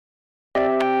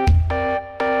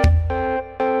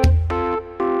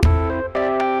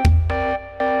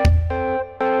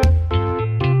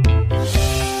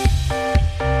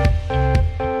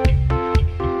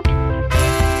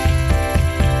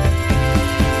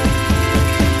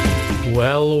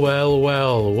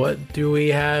Well, what do we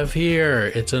have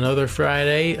here? It's another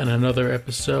Friday and another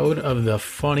episode of the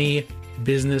Funny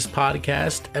Business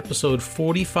Podcast, episode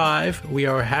 45. We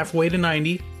are halfway to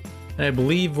 90, and I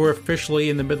believe we're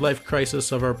officially in the midlife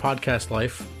crisis of our podcast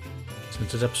life,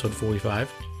 since it's episode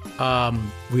 45.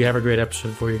 We have a great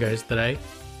episode for you guys today.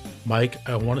 Mike,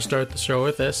 I want to start the show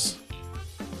with this.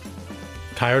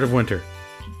 Tired of winter.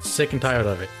 Sick and tired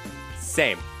of it.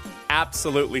 Same.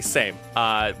 Absolutely same.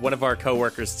 One of our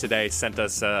coworkers today sent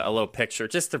us a little picture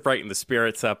just to brighten the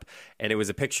spirits up, and it was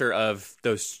a picture of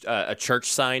those a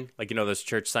church sign, like those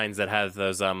church signs that have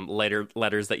those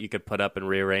letters that you could put up and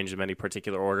rearrange in any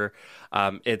particular order.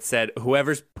 It said,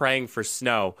 "Whoever's praying for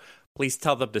snow, please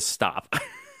tell them to stop."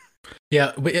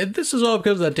 Yeah, but this is all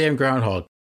because of that damn groundhog,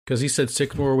 because he said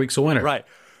 6 more weeks of winter. Right.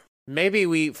 Maybe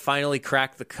we finally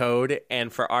cracked the code,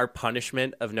 and for our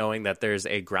punishment of knowing that there's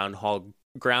a groundhog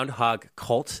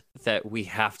cult, that we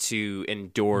have to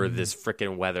endure this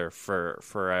freaking weather for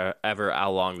forever,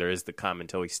 how long there is to come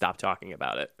until we stop talking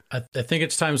about it. I think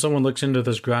it's time someone looks into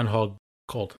this groundhog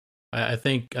cult. I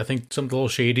think something a little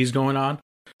shady's going on.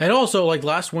 And also, like,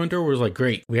 last winter was like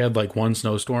great. We had like one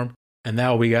snowstorm, and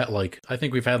now we got I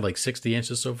think we've had like 60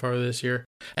 inches so far this year.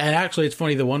 And actually, it's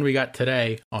funny, the one we got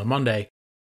today on Monday,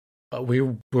 we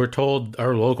were told,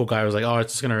 our local guy was like, "Oh,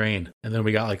 it's just gonna rain," and then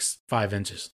we got like 5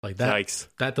 inches. Like that. Yikes.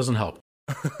 That doesn't help.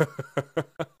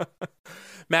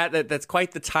 Matt, that's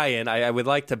quite the tie-in. I would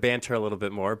like to banter a little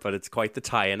bit more, but it's quite the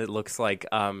tie-in. It looks like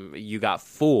you got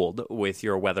fooled with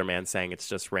your weatherman saying it's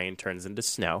just rain turns into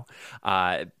snow.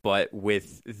 But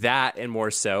with that and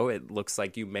more so, it looks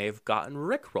like you may have gotten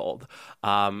rickrolled.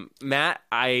 Matt,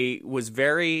 I was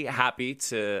very happy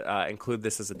to include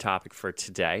this as a topic for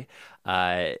today.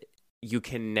 You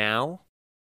can now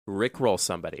rickroll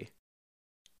somebody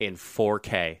in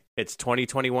 4K. It's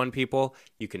 2021, people.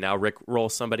 You can now rickroll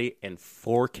somebody in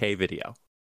 4K video.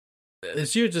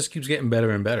 This year just keeps getting better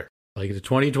and better. Like, the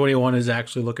 2021 is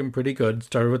actually looking pretty good.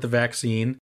 Started with the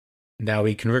vaccine. Now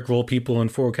we can rickroll people in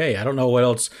 4K. I don't know what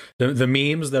else. The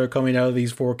memes that are coming out of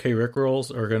these 4K rickrolls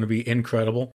are going to be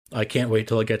incredible. I can't wait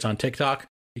till it gets on TikTok,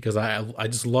 because I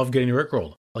just love getting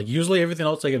rickrolled. Like, usually everything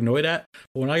else I get annoyed at,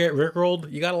 but when I get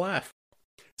rickrolled, you gotta laugh.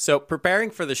 So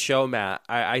preparing for the show, Matt,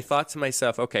 I thought to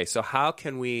myself, okay, so how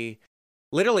can we...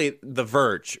 Literally, The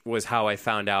Verge was how I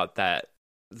found out that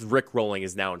rickrolling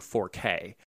is now in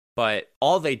 4K. But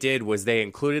all they did was they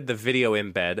included the video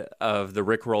embed of the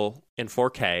rickroll in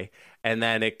 4K, and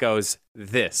then it goes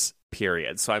this,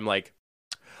 period. So I'm like,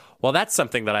 well, that's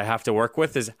something that I have to work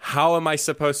with, is how am I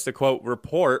supposed to, quote,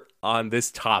 report on this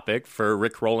topic for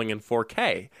rickrolling in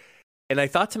 4K? And I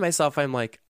thought to myself, I'm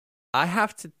like, I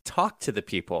have to talk to the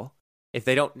people, if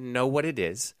they don't know what it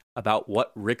is, about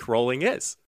what rickrolling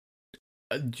is.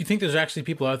 Do you think there's actually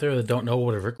people out there that don't know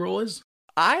what a rickroll is?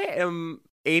 I am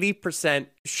 80%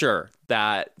 sure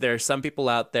that there are some people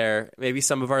out there, maybe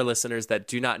some of our listeners, that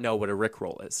do not know what a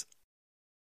rickroll is.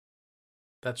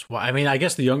 That's why. I mean, I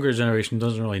guess the younger generation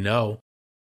doesn't really know,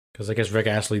 because I guess Rick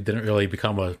Astley didn't really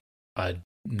become a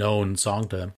known song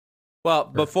to them. Well,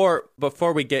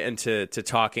 before we get into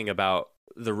talking about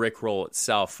the rickroll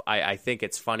itself, I think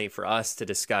it's funny for us to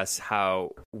discuss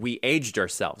how we aged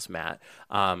ourselves, Matt.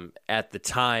 At the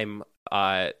time,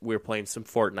 we were playing some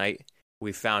Fortnite.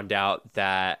 We found out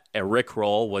that a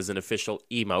rickroll was an official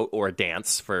emote, or a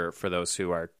dance for those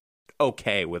who are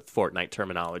okay with Fortnite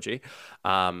terminology.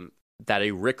 That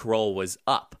a rickroll was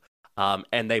up.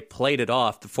 And they played it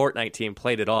off, the Fortnite team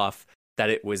played it off, that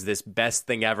it was this best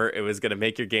thing ever. It was going to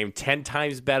make your game 10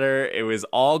 times better. It was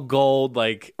all gold,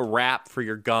 like wrap for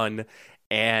your gun.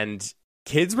 And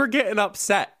kids were getting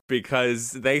upset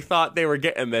because they thought they were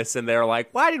getting this. And they're like,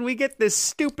 why did we get this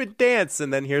stupid dance?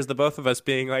 And then here's the both of us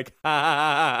being like,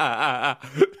 ha, ha,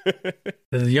 ha, ha.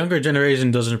 The younger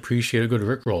generation doesn't appreciate a good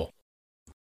rickroll.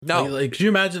 No. Like, could you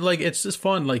imagine, like, it's just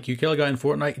fun. Like, you kill a guy in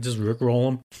Fortnite, you just rickroll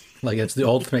him. Like, it's the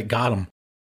ultimate got him.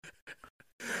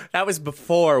 That was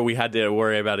before we had to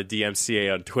worry about a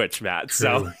DMCA on Twitch, Matt.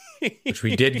 True. So Which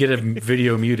we did get a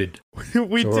video muted.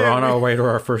 we So did. we're on our way to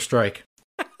our first strike.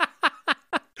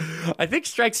 I think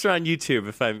strikes are on YouTube,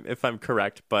 if I'm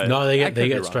correct. But No, I they could get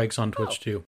be wrong. strikes on Twitch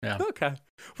too. Yeah. Okay,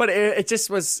 but it just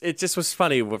was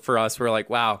funny for us. We're like,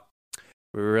 wow,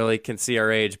 we really can see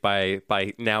our age by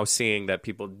now seeing that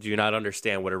people do not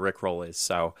understand what a rickroll is.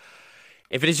 So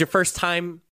if it is your first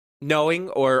time knowing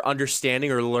or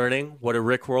understanding or learning what a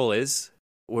rickroll is,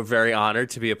 we're very honored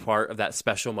to be a part of that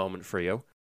special moment for you.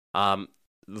 The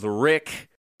Rick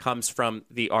comes from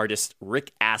the artist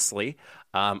Rick Astley,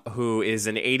 who is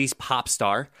an 80s pop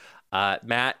star.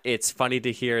 Matt, it's funny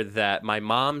to hear that my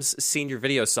mom's senior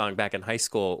video song back in high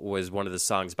school was one of the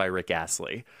songs by Rick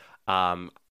Astley.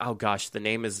 Oh gosh, the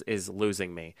name is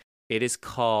losing me. It is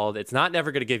called It's Not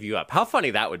Never Gonna Give You Up. How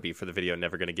funny that would be for the video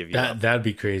Never Gonna Give You Up. That'd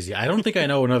be crazy. I don't think I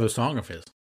know another song of his.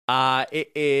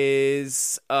 It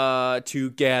is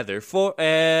Together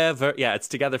Forever. Yeah, it's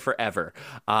Together Forever.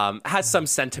 Has some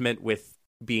sentiment with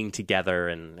being together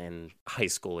and high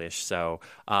schoolish. So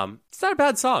it's not a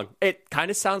bad song. It kind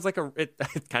of sounds like it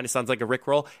kind of sounds like a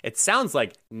Rickroll. It sounds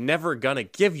like Never Gonna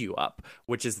Give You Up,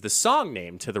 which is the song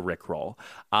name to the Rickroll.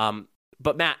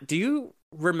 But Matt, do you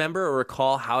remember or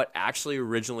recall how it actually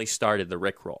originally started, the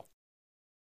Rickroll?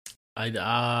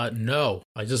 No.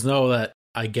 I just know that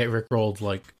I get Rickrolled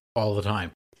like all the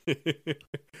time.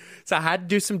 So I had to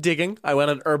do some digging. I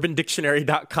went on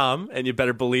urbandictionary.com, and you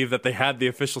better believe that they had the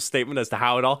official statement as to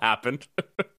how it all happened.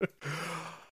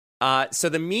 So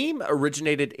the meme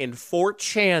originated in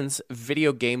 4chan's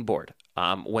video game board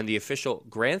when the official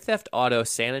Grand Theft Auto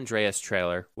San Andreas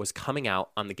trailer was coming out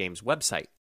on the game's website,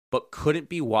 but couldn't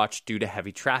be watched due to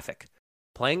heavy traffic.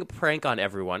 Playing a prank on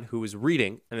everyone who was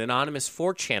reading, an anonymous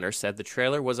 4chaner said the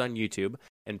trailer was on YouTube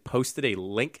and posted a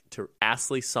link to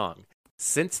Astley's song.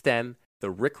 Since then,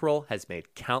 the Rickroll has been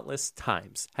made countless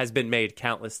times.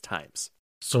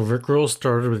 So Rickroll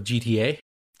started with GTA?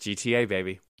 GTA,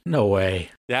 baby. No way.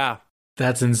 Yeah.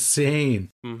 That's insane.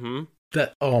 Mm-hmm.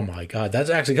 Oh my god, that's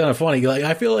actually kind of funny. Like,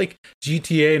 I feel like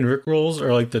GTA and Rickrolls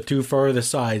are like the two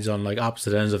farthest sides on like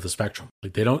opposite ends of the spectrum.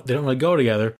 Like they don't really go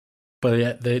together, but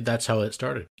yet that's how it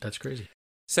started. That's crazy.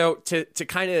 So to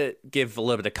kind of give a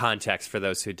little bit of context for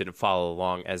those who didn't follow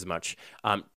along as much,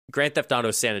 Grand Theft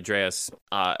Auto San Andreas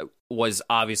was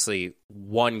obviously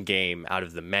one game out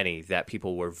of the many that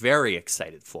people were very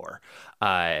excited for.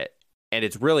 And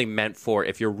it's really meant for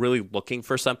if you're really looking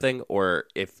for something, or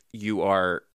if you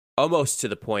are almost to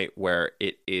the point where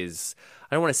it is,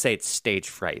 I don't want to say it's stage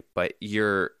fright, but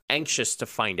you're anxious to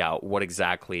find out what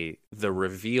exactly the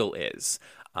reveal is.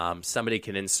 Somebody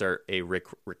can insert a Rick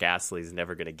Astley's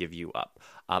Never Gonna Give You Up.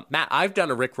 Matt, I've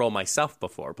done a Rickroll myself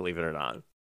before, believe it or not.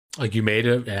 Like you made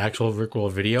an actual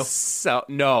Rickroll video? So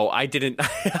no, I didn't.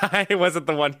 I wasn't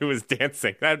the one who was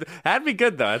dancing. That'd be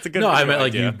good though. That's a good. No, I meant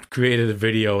idea. like you created a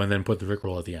video and then put the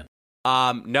Rickroll at the end.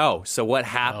 No. So what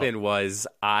happened was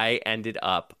I ended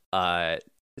up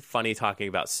funny talking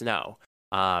about snow.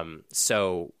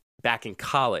 So back in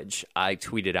college, I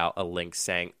tweeted out a link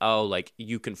saying, "Oh, like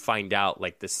you can find out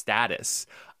like the status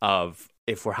of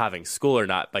if we're having school or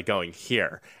not by going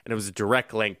here." And it was a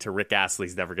direct link to Rick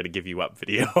Astley's Never Gonna Give You Up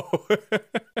video.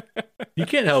 You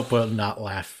can't help but not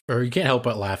laugh, or you can't help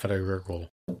but laugh at a Rickroll.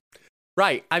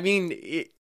 Right. I mean,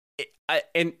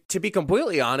 and to be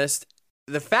completely honest,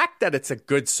 the fact that it's a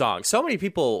good song, so many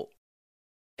people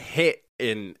hit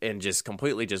and just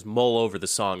completely just mull over the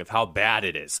song of how bad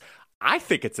it is. I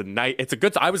think it's a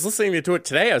good. I was listening to it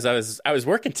today as I was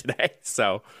working today.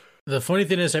 So the funny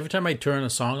thing is, every time I turn a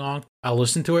song on, I'll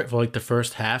listen to it for like the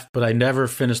first half, but I never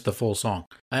finish the full song.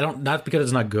 Not because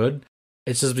it's not good.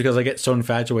 It's just because I get so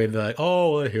infatuated that like,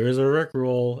 oh, here's a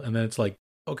Rickroll, and then it's like,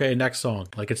 okay, next song.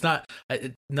 Like it's not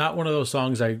one of those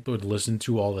songs I would listen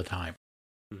to all the time.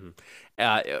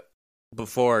 Mm-hmm.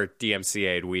 Before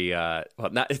DMCA'd,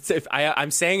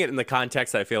 I'm saying it in the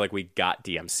context that I feel like we got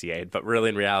DMCA'd, but really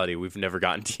in reality, we've never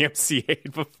gotten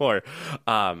DMCA'd before.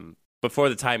 Before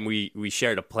the time we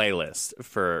shared a playlist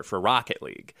for Rocket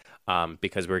League,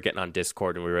 because we were getting on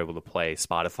Discord and we were able to play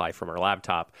Spotify from our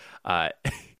laptop.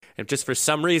 And just for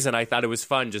some reason, I thought it was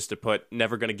fun just to put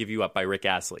 "Never Gonna Give You Up" by Rick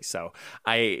Astley. So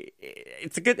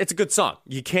it's a good song.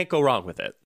 You can't go wrong with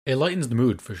it. It lightens the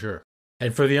mood for sure.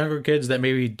 And for the younger kids that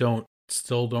maybe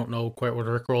still don't know quite what a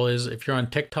Rickroll is, if you're on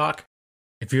TikTok,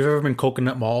 if you've ever been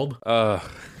coconut mauled,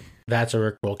 that's a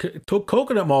Rickroll.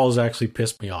 Coconut Malls actually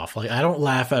pissed me off. Like, I don't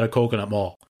laugh at a coconut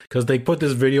mall because they put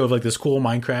this video of like this cool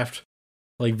Minecraft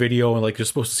like video, and like you're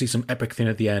supposed to see some epic thing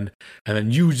at the end, and then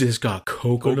you just got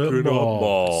coconut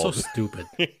mall. So stupid.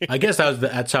 I guess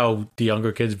that's how the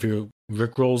younger kids view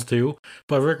Rickrolls too.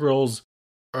 But Rickrolls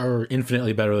are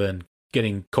infinitely better than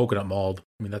getting coconut mauled.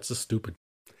 I mean, that's just stupid.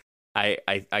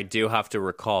 I do have to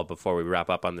recall before we wrap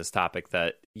up on this topic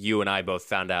that you and I both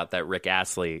found out that Rick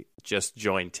Astley just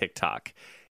joined TikTok,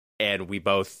 and we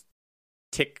both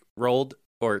rolled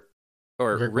or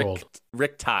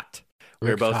Rick talked. We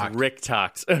were both Rick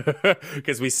talked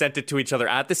because we sent it to each other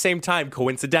at the same time,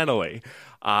 coincidentally.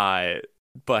 But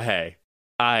hey,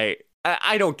 I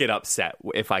don't get upset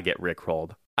if I get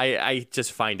Rickrolled. I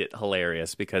just find it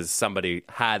hilarious because somebody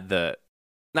had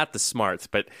not the smarts,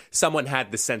 but someone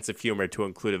had the sense of humor to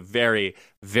include a very,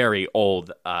 very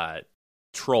old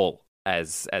troll,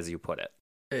 as you put it.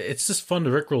 it's just fun to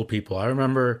rickroll people. I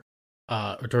remember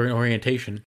during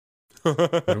orientation, when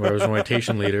I was an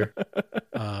orientation leader,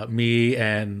 me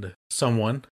and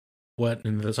someone went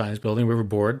into the science building. We were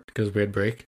bored because we had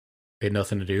break. We had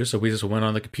nothing to do, so we just went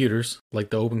on the computers,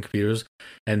 like the open computers,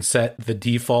 and set the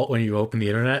default when you open the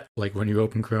internet, like when you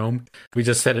open Chrome. We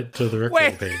just set it to the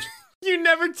rickroll page. You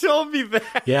never told me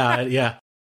that. Yeah.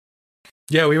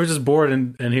 We were just bored,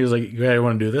 and he was like, "Yeah, you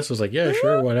want to do this?" I was like, "Yeah,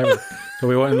 sure, whatever." So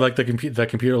we went in like the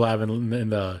computer lab in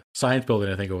the science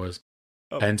building, I think it was,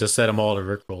 and just set them all to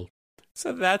rickroll.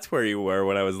 So that's where you were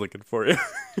when I was looking for you.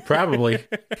 Probably.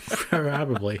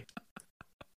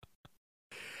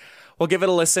 Well, give it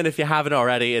a listen if you haven't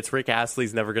already. It's Rick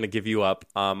Astley's Never Gonna Give You Up.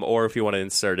 Or if you want to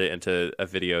insert it into a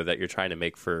video that you're trying to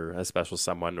make for a special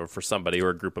someone or for somebody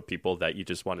or a group of people that you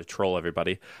just want to troll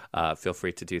everybody, feel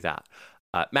free to do that.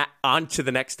 Matt, on to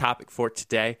the next topic for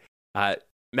today.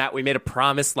 Matt, we made a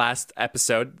promise last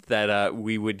episode that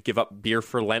we would give up beer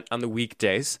for Lent on the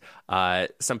weekdays.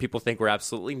 Some people think we're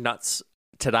absolutely nuts.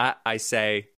 To that, I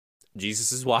say,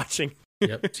 Jesus is watching.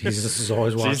 Yep, Jesus is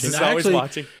always watching. Jesus is always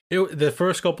watching. The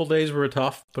first couple days were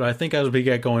tough, but I think as we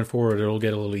get going forward, it'll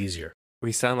get a little easier.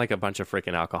 We sound like a bunch of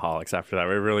freaking alcoholics after that.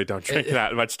 We really don't drink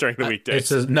that much during the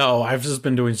weekdays. No, I've just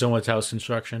been doing so much house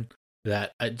construction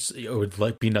that it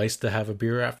would be nice to have a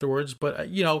beer afterwards. But,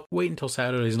 wait until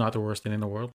Saturday is not the worst thing in the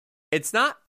world. It's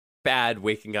not bad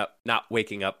not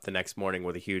waking up the next morning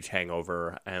with a huge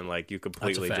hangover and like you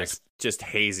completely just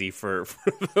hazy for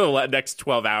the next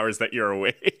 12 hours that you're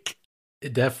awake.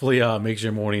 It definitely makes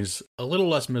your mornings a little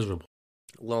less miserable.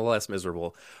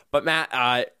 But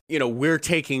Matt, we're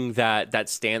taking that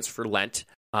stance for Lent.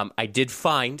 I did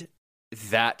find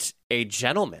that a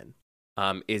gentleman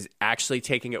is actually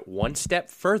taking it one step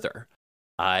further.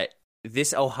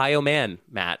 This Ohio man,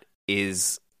 Matt,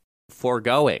 is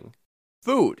foregoing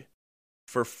food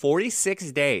for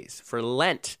 46 days for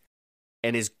Lent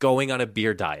and is going on a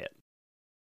beer diet.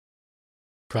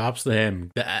 Props to him.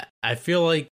 I feel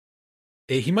like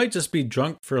he might just be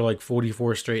drunk for like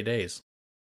 44 straight days.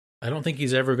 I don't think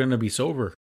he's ever going to be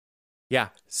sober. Yeah.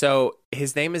 So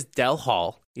his name is Del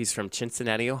Hall. He's from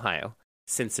Cincinnati, Ohio.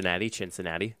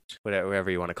 Cincinnati,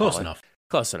 whatever you want to call it.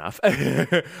 Close enough.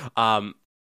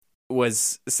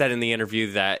 Was said in the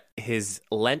interview that his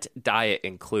Lent diet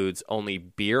includes only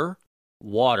beer,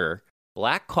 water,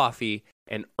 black coffee,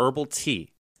 and herbal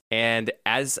tea. And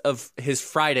as of his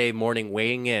Friday morning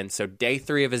weighing in, so day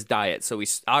 3 of his diet, so we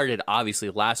started obviously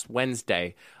last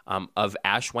Wednesday of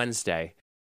Ash Wednesday,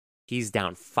 he's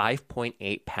down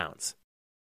 5.8 pounds.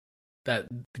 That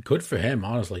good for him,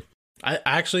 honestly.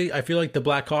 I feel like the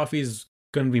black coffee is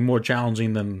going to be more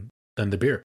challenging than the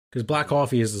beer. Because black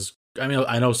coffee is,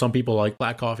 I know some people like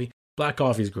black coffee. Black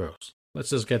coffee is gross. Let's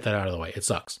just get that out of the way. It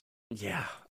sucks. Yeah.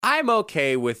 I'm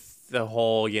okay with the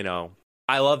whole,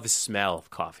 I love the smell of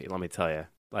coffee, let me tell you.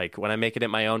 Like, when I make it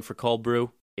my own for cold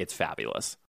brew, it's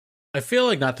fabulous. I feel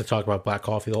like, not to talk about black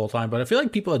coffee the whole time, but I feel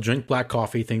like people that drink black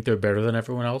coffee think they're better than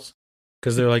everyone else.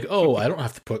 Because they're like, oh, I don't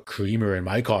have to put creamer in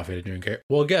my coffee to drink it.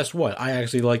 Well, guess what? I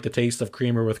actually like the taste of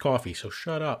creamer with coffee, so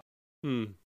shut up.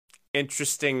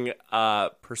 Interesting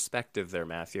perspective there,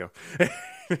 Matthew. I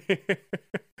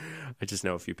just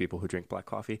know a few people who drink black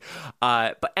coffee.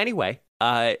 But anyway,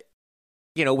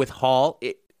 with Hall,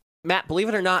 Matt, believe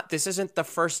it or not, this isn't the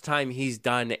first time he's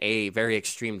done a very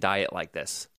extreme diet like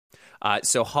this.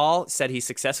 So Hall said he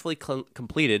successfully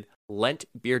completed Lent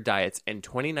beer diets in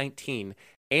 2019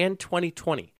 and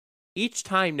 2020, each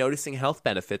time noticing health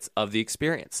benefits of the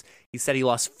experience. He said he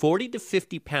lost 40 to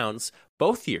 50 pounds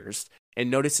both years and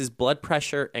noticed his blood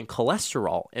pressure and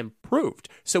cholesterol improved.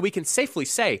 So we can safely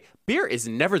say beer is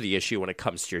never the issue when it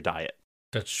comes to your diet.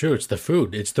 That's true. It's the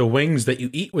food. It's the wings that you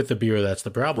eat with the beer that's the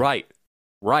problem.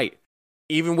 Right.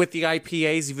 Even with the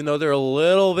IPAs, even though they're a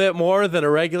little bit more than a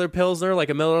regular Pilsner, like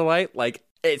a Miller Lite, like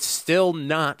it's still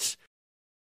not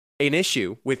an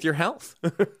issue with your health.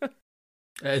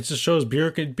 It just shows beer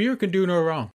can do no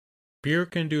wrong. Beer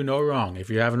can do no wrong. If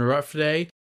you're having a rough day,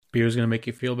 beer's going to make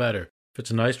you feel better. If it's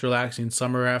a nice, relaxing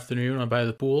summer afternoon by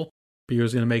the pool,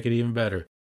 beer's going to make it even better.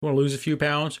 You want to lose a few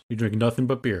pounds, you drink nothing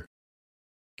but beer.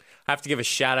 I have to give a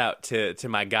shout out to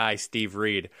my guy, Steve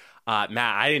Reed. Matt,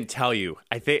 I didn't tell you.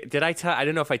 I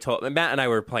don't know if I told. Matt and I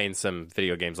were playing some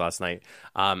video games last night.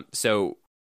 So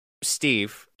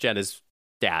Steve, Jenna's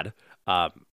dad,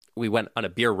 we went on a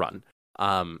beer run.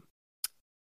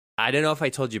 I don't know if I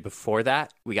told you before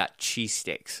that, we got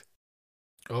cheesesteaks.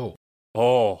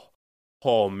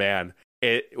 Oh, man.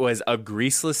 It was a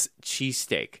greaseless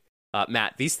cheesesteak.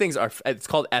 Matt, these things it's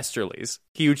called Esterly's.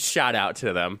 Huge shout out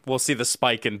to them. We'll see the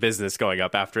spike in business going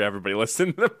up after everybody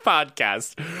listens to the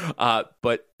podcast.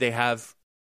 But they have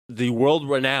the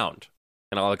world-renowned,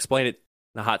 and I'll explain it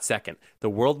in a hot second, the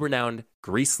world-renowned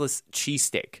greaseless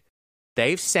cheesesteak.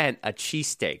 They've sent a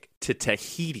cheesesteak to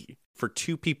Tahiti for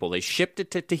 2 people. They shipped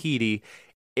it to Tahiti.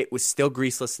 It was still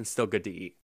greaseless and still good to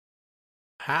eat.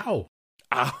 How?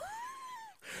 Ah.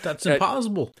 That's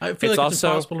impossible. I feel like it's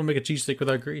also impossible to make a cheesesteak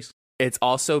without grease. It's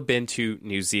also been to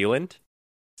New Zealand,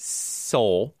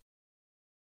 Seoul.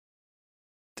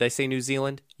 Did I say New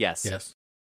Zealand? Yes. Yes.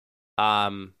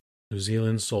 New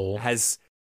Zealand, Seoul. Has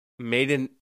made an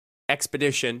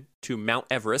expedition to Mount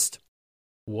Everest.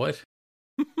 What?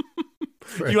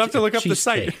 You have to look up the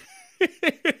site.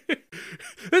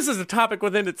 This is a topic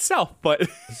within itself, but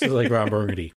this is like Ron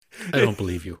Burgundy. I don't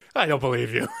believe you. I don't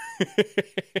believe you.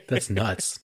 That's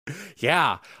nuts.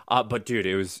 Yeah, but dude,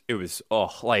 it was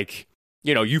like,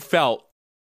 you know, you felt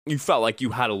like you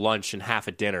had a lunch and half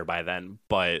a dinner by then,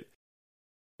 but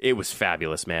it was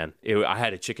fabulous, man. I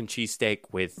had a chicken cheesesteak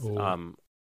with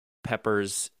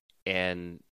peppers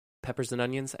and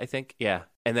onions, I think. Yeah,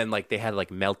 and then like they had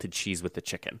like melted cheese with the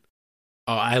chicken.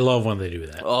 Oh, I love when they do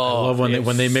that. I love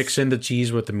when they mix in the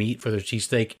cheese with the meat for their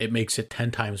cheesesteak. It makes it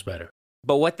 10 times better.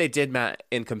 But what they did, Matt,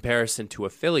 in comparison to a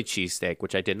Philly cheesesteak,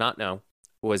 which I did not know,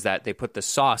 was that they put the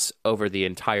sauce over the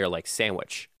entire like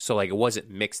sandwich. So like it wasn't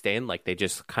mixed in, like they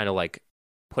just kind of like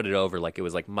put it over like it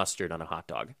was like mustard on a hot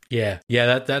dog. Yeah,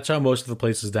 that's how most of the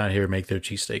places down here make their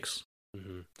cheesesteaks.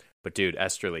 Mm-hmm. But dude,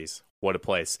 Esterly's, what a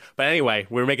place. But anyway,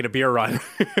 we were making a beer run.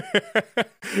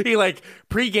 He like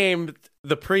pre-gamed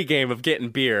the pre-game of getting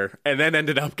beer and then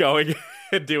ended up going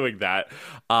and doing that.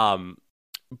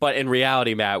 But in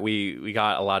reality, Matt, we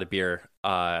got a lot of beer,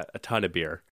 a ton of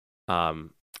beer, and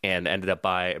ended up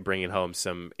by bringing home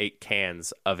some 8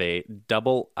 cans of a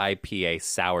double IPA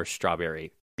sour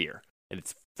strawberry beer. And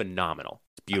it's phenomenal.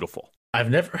 It's beautiful.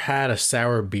 I've never had a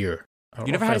sour beer.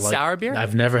 You never had a sour beer?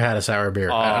 I've never had a sour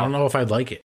beer. I don't know if I'd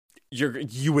like it.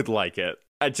 You would like it.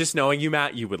 Just knowing you,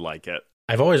 Matt, you would like it.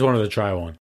 I've always wanted to try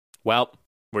one. Well,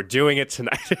 we're doing it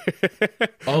tonight.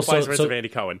 Also, Vice versa of Andy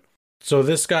Cohen. So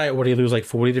this guy, what, he lose like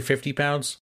 40 to 50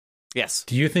 pounds? Yes.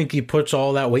 Do you think he puts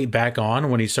all that weight back on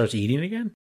when he starts eating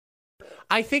again?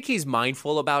 I think he's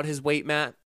mindful about his weight,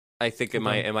 Matt. I think in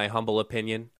my humble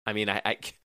opinion. I mean,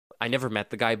 I never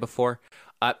met the guy before.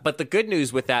 But the good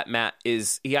news with that, Matt,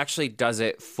 is he actually does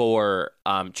it for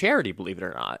charity, believe it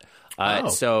or not.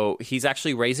 So he's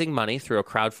actually raising money through a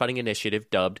crowdfunding initiative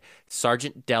dubbed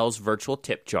Sergeant Dell's Virtual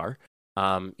Tip Jar.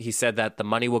 He said that the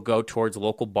money will go towards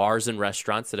local bars and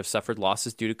restaurants that have suffered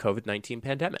losses due to COVID-19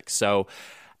 pandemic. So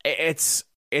it's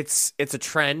a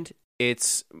trend.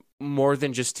 It's more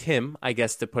than just him, I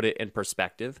guess, to put it in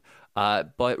perspective.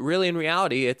 But really, in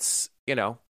reality, it's, you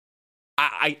know,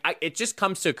 it just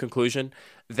comes to a conclusion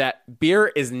that beer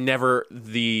is never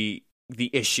the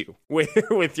issue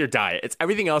with your diet. It's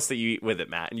everything else that you eat with it,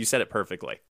 Matt. And you said it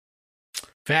perfectly.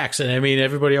 Facts. And I mean,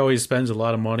 everybody always spends a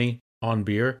lot of money on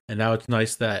beer. And now it's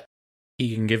nice that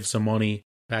he can give some money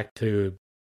back to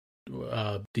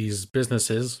these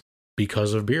businesses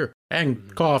because of beer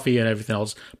and coffee and everything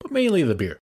else, but mainly the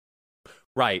beer.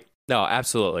 Right. No,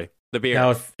 absolutely. The beer.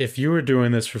 Now, if you were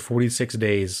doing this for 46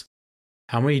 days,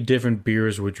 how many different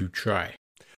beers would you try?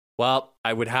 Well,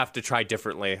 I would have to try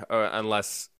differently,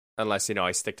 unless you know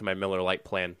I stick to my Miller Lite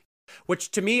plan,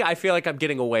 which to me I feel like I'm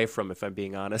getting away from, if I'm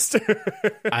being honest.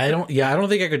 I don't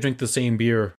think I could drink the same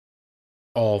beer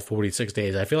all 46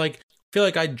 days. I feel like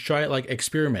I'd try like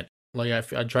experiment.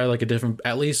 Like I'd try like a different,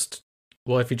 at least.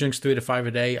 Well, if he drinks 3 to 5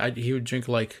 a day, he would drink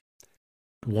like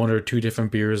 1 or 2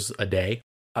 different beers a day.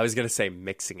 I was gonna say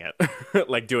mixing it,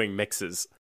 like doing mixes.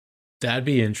 That'd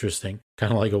be interesting.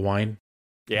 Kind of like a wine.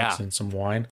 Yeah. Mixing some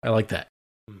wine. I like that.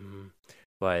 Mm-hmm.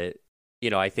 But,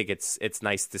 you know, I think it's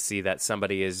nice to see that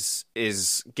somebody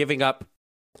is giving up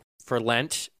for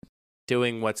Lent,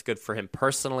 doing what's good for him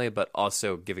personally, but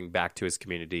also giving back to his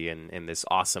community in this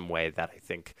awesome way that I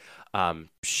think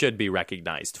should be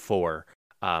recognized for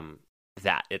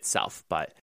that itself.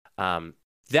 But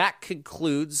that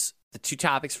concludes the 2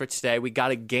 topics for today. We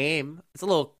got a game. It's a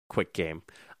little quick game.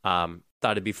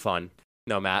 Thought it'd be fun.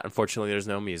 No, Matt, unfortunately, there's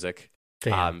no music.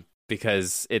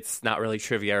 Because it's not really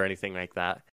trivia or anything like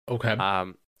that. Okay.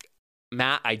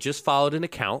 Matt, I just followed an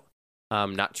account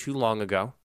not too long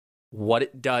ago. What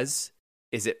it does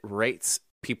is it rates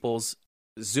people's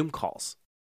Zoom calls.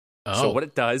 Oh. So what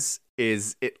it does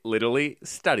is it literally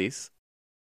studies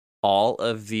all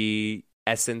of the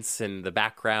essence and the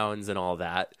backgrounds and all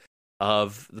that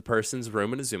of the person's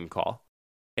room in a Zoom call,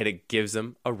 and it gives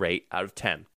them a rate out of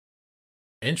 10.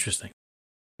 Interesting.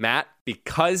 Matt,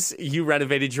 because you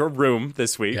renovated your room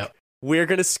this week, we're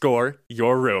going to score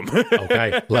your room.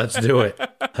 Okay, let's do it.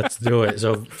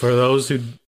 So for those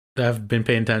that have been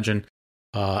paying attention.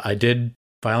 I did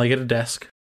finally get a desk.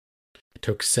 It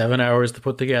took 7 hours to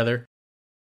put together.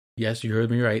 Yes, you heard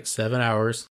me right. 7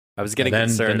 hours. I was getting and then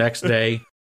concerned. The next day,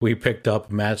 we picked up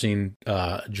a matching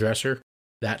dresser.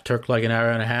 That took like an hour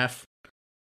and a half.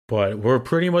 But we're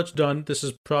pretty much done. This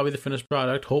is probably the finished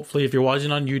product. Hopefully, if you're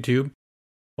watching on YouTube,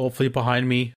 hopefully behind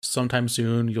me sometime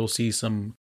soon, you'll see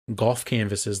some golf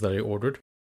canvases that I ordered.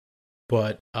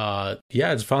 But yeah,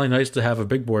 it's finally nice to have a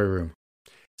big boy room.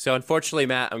 So unfortunately,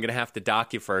 Matt, I'm going to have to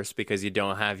dock you first because you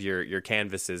don't have your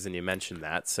canvases, and you mentioned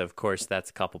that. So of course, that's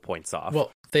a couple points off.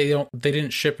 Well, they didn't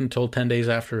ship until 10 days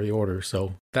after the order,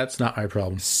 so that's not my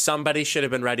problem. Somebody should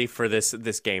have been ready for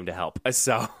this game to help.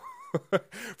 So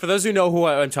for those who know who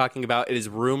I'm talking about, it is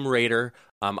Room Raider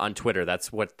on Twitter.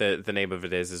 That's what the name of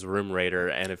it is Room Raider.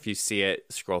 And if you see it,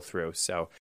 scroll through. So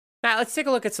Matt, let's take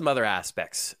a look at some other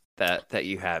aspects that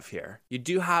you have here. You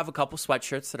do have a couple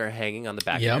sweatshirts that are hanging on the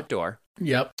back of your door.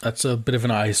 Yep, that's a bit of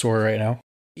an eyesore right now.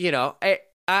 You know,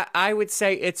 I would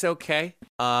say it's okay.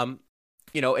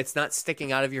 You know, it's not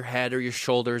sticking out of your head or your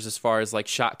shoulders as far as like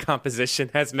shot composition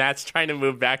as Matt's trying to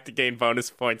move back to gain bonus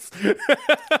points.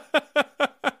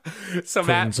 So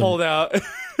Matt pulled out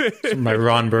my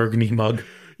Ron Burgundy mug.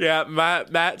 Yeah,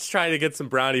 Matt's trying to get some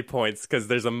brownie points because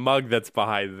there's a mug that's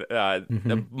behind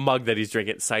the mug that he's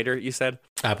drinking. Cider, you said?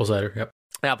 Apple cider, yep.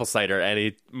 Apple cider, and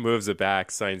he moves it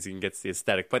back so he gets the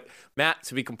aesthetic. But Matt,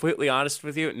 to be completely honest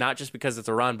with you, not just because it's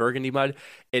a Ron Burgundy mug,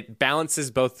 it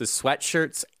balances both the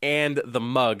sweatshirts and the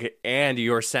mug and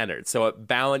your centered. So it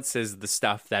balances the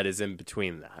stuff that is in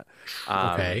between that.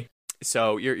 Okay.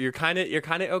 So you're kind of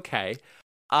okay.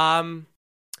 Oh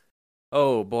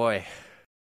boy.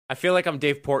 I feel like I'm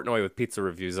Dave Portnoy with pizza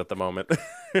reviews at the moment.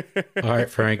 All right,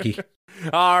 Frankie.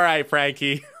 All right,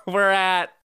 Frankie. We're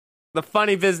at the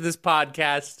Funny Business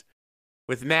Podcast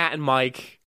with Matt and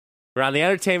Mike. We're on the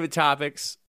entertainment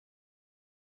topics.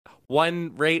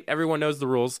 One rate, everyone knows the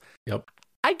rules. Yep.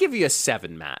 I'd give you a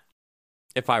 7, Matt,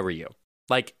 if I were you.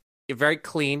 Like, you're very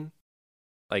clean.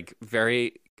 Like,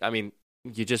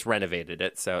 you just renovated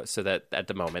it, so that at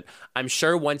the moment. I'm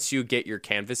sure once you get your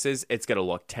canvases, it's going to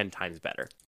look 10 times better.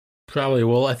 Probably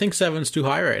will. I think 7's too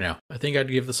high right now. I think I'd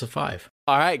give this a 5.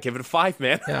 All right, give it a 5,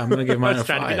 man. Yeah, I'm going to give mine a 5.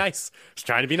 Trying to be nice. It's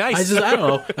trying to be nice. I don't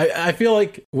know. I feel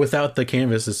like without the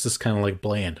canvas, it's just kind of like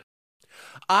bland.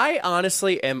 I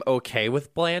honestly am okay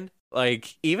with bland.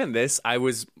 Like, even this, I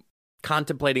was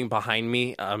contemplating behind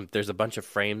me. There's a bunch of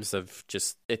frames of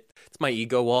just, it's my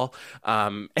ego wall.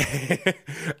 I'm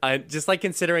just like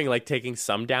considering like taking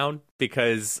some down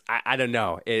because I don't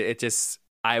know. It just,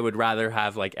 I would rather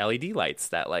have like LED lights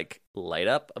that like light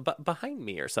up behind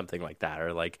me or something like that,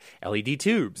 or like LED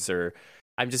tubes, or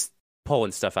I'm just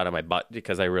pulling stuff out of my butt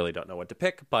because I really don't know what to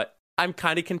pick, but I'm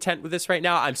kind of content with this right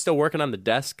now. I'm still working on the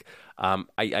desk.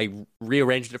 I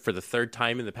rearranged it for the 3rd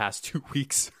time in the past 2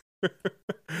 weeks.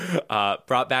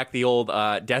 Brought back the old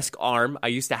desk arm. I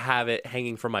used to have it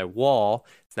hanging from my wall.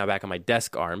 It's now back on my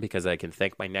desk arm because I can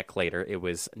thank my neck later. It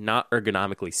was not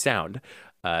ergonomically sound.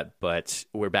 But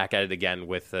we're back at it again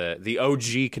with the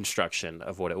OG construction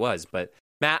of what it was. But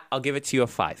Matt, I'll give it to you a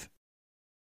 5.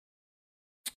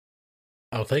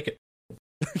 I'll take it.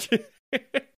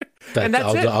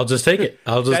 I'll just take it.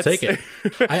 I'll just take it.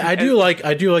 I do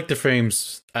like the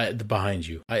frames behind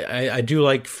you. I do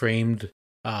like framed.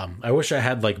 I wish I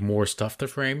had like more stuff to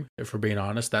frame. If we're being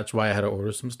honest, that's why I had to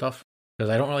order some stuff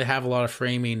because I don't really have a lot of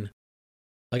framing.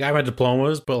 Like I have my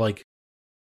diplomas, but like.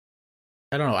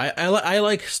 I don't know. I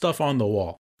like stuff on the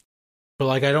wall, but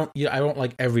like I don't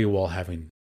like every wall having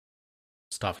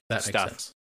stuff. That makes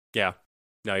sense. Yeah.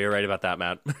 No, you're right about that,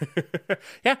 Matt.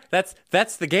 Yeah,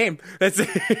 that's the game.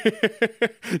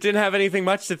 Didn't have anything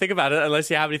much to think about it unless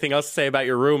you have anything else to say about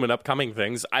your room and upcoming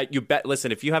things. You bet.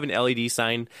 Listen, if you have an LED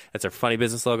sign that's our Funny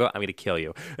Business logo, I'm going to kill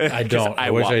you. I don't.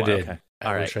 I wish I did. Okay.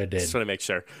 I wish I did. Just want to make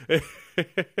sure.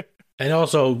 And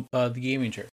also the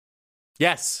gaming chair.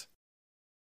 Yes.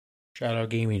 Shout out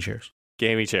gaming chairs.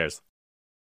 Gaming chairs.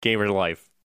 Gamer life.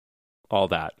 All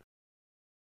that.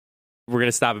 We're going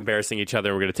to stop embarrassing each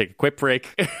other. We're going to take a quick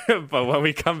break. But when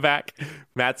we come back,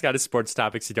 Matt's got his sports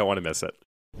topics. You don't want to miss it.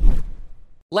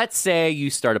 Let's say you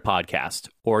start a podcast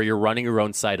or you're running your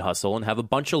own side hustle and have a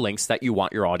bunch of links that you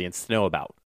want your audience to know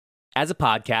about. As a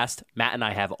podcast, Matt and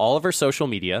I have all of our social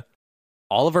media,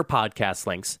 all of our podcast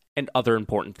links, and other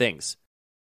important things.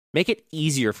 Make it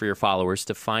easier for your followers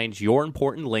to find your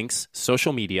important links,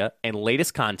 social media, and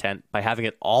latest content by having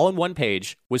it all in one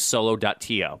page with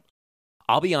Solo.to.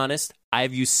 I'll be honest, I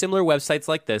have used similar websites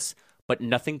like this, but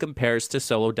nothing compares to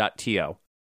Solo.to.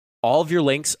 All of your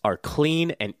links are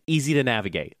clean and easy to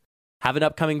navigate. Have an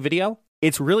upcoming video?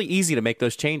 It's really easy to make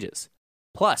those changes.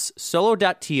 Plus,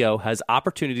 Solo.to has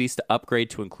opportunities to upgrade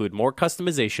to include more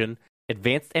customization,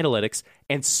 advanced analytics,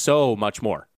 and so much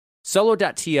more.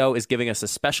 Solo.to is giving us a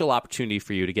special opportunity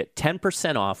for you to get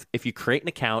 10% off if you create an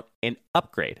account and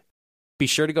upgrade. Be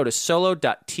sure to go to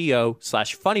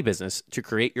solo.to/funnybusiness to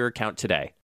create your account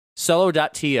today.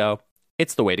 Solo.to,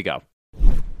 it's the way to go.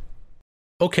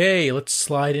 Okay, let's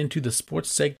slide into the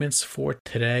sports segments for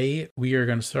today. We are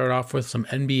going to start off with some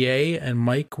NBA, and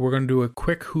Mike, we're going to do a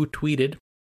quick who tweeted.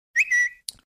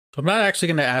 So I'm not actually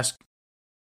going to ask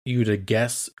you to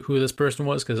guess who this person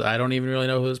was, because I don't even really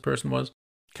know who this person was.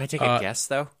 Can I take a guess,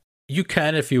 though? You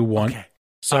can if you want. Okay.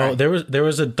 So right. there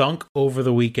was a dunk over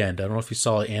the weekend. I don't know if you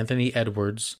saw it. Anthony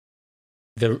Edwards.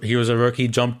 He was a rookie,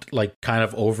 jumped like kind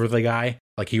of over the guy.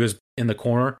 Like he was in the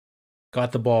corner,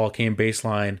 got the ball, came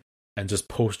baseline, and just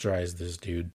posterized this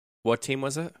dude. What team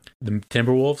was it? The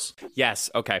Timberwolves.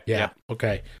 Yes. Okay. Yeah.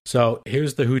 Okay. So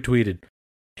here's the who tweeted.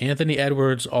 Anthony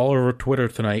Edwards all over Twitter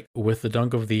tonight with the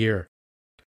dunk of the year.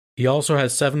 He also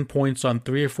has 7 points on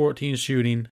 3 of 14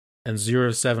 shooting and 0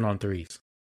 of 7 on threes.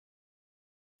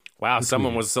 Wow,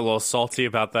 someone was a little salty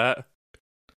about that.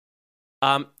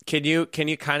 Can you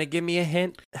kind of give me a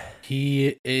hint?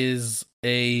 He's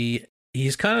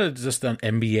kind of just an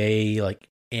NBA like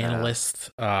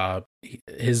analyst.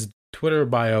 His Twitter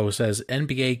bio says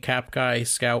NBA cap guy,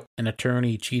 scout, and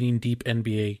attorney creating deep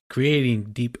NBA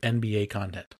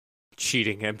content.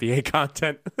 Cheating NBA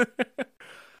content.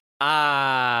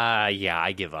 Yeah,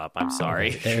 I give up. I'm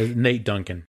sorry. Nate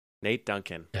Duncan. Nate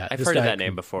Duncan. Yeah, I've heard of that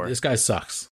name before. This guy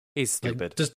sucks. He's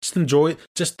stupid. Like,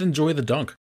 just enjoy the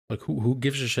dunk. Like who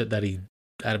gives a shit that he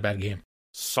had a bad game?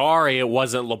 Sorry, it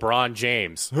wasn't LeBron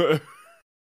James.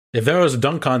 If there was a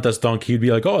dunk contest dunk, he'd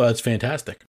be like, "Oh, that's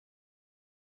fantastic."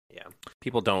 Yeah,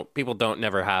 people don't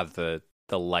never have the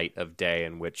light of day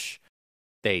in which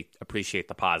they appreciate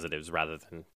the positives rather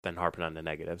than harping on the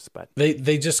negatives. But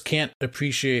they just can't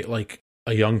appreciate like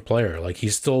a young player. Like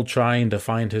he's still trying to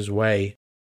find his way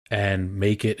and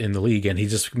make it in the league, and he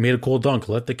just made a cool dunk.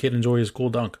 Let the kid enjoy his cool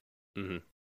dunk. Mm-hmm.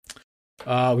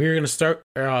 We're going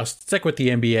to stick with the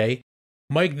NBA.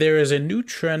 Mike, there is a new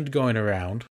trend going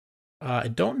around. I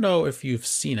don't know if you've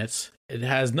seen it. It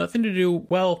has nothing to do,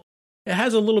 well, it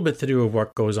has a little bit to do with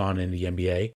what goes on in the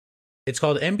NBA. It's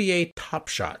called NBA Top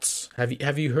Shots.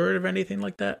 Have you heard of anything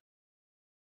like that?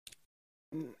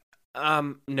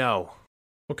 No.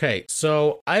 Okay,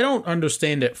 so I don't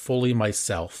understand it fully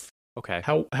myself. Okay.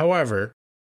 However,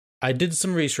 I did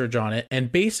some research on it,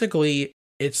 and basically,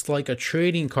 it's like a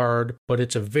trading card, but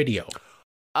it's a video.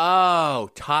 Oh,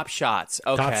 Top Shots.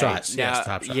 Okay. Top Shots. Now, yes,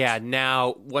 Top Shots. Yeah.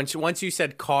 Now, once you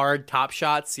said card Top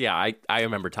Shots, yeah, I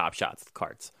remember Top Shots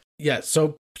cards. Yeah.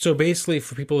 So basically,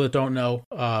 for people that don't know,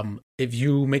 if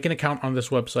you make an account on this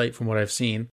website, from what I've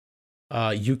seen,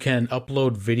 you can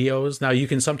upload videos. Now, you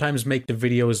can sometimes make the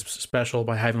videos special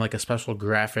by having like a special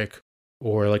graphic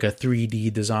or like a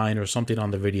 3D design or something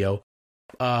on the video.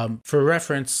 For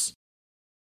reference,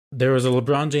 there was a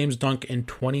LeBron James dunk in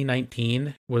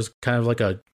 2019, was kind of like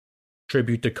a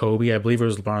tribute to Kobe. I believe it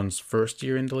was LeBron's first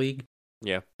year in the league.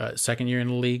 Yeah. Second year in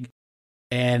the league.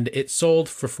 And it sold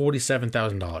for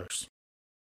 $47,000.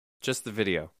 Just the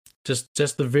video.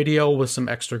 Just the video with some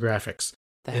extra graphics.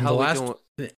 I think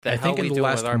in the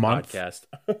last month,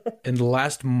 in the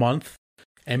last month,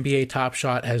 NBA Top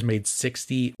Shot has made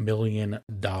 $60 million.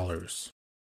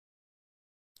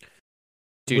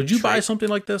 Dude, would you buy something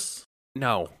like this?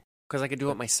 No, because I could do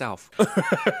it myself.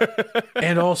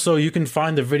 And also, you can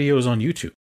find the videos on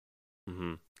YouTube.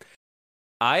 Mm-hmm.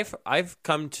 I've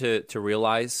come to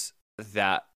realize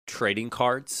that trading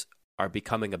cards are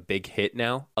becoming a big hit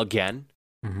now again.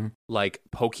 Mm-hmm. Like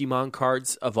Pokemon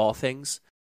cards of all things.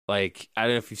 Like, I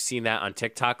don't know if you've seen that on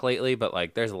TikTok lately, but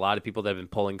like there's a lot of people that have been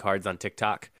pulling cards on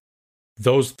TikTok.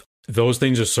 Those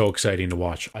things are so exciting to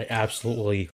watch. I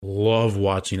absolutely love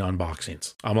watching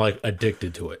unboxings. I'm like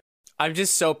addicted to it. I'm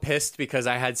just so pissed because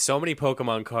I had so many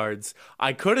Pokemon cards.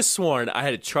 I could have sworn I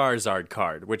had a Charizard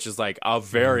card, which is like a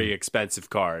very expensive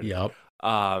card. Yep.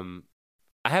 I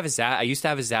used to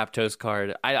have a Zapdos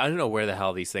card. I don't know where the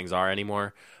hell these things are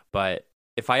anymore, but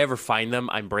if I ever find them,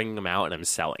 I'm bringing them out and I'm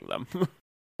selling them.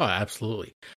 Oh,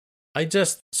 absolutely.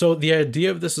 So the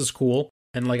idea of this is cool.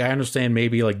 And like, I understand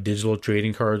maybe like digital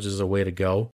trading cards is a way to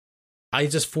go.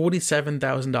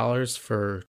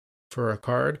 $47,000 for a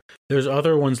card. There's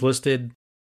other ones listed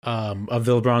of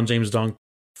the LeBron James dunk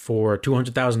for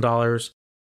 $200,000.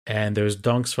 And there's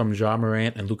dunks from Ja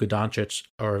Morant and Luka Doncic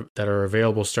that are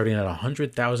available starting at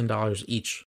 $100,000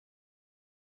 each.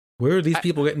 Where are these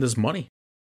people getting this money?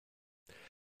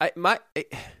 I'd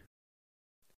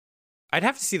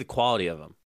have to see the quality of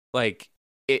them. Like,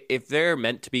 if they're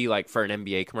meant to be like for an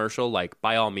NBA commercial, like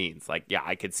by all means, like, yeah,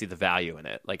 I could see the value in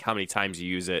it, like how many times you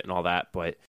use it and all that.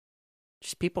 But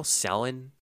just people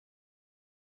selling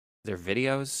their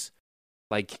videos,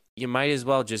 like you might as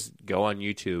well just go on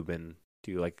YouTube and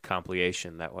do like a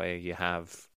compilation. That way you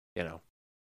have,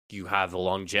 you have the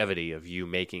longevity of you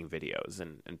making videos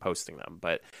and posting them.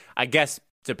 But I guess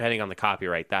depending on the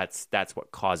copyright, that's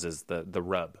what causes the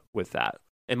rub with that,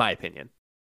 in my opinion.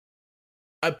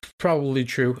 Probably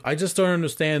true. I just don't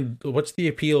understand what's the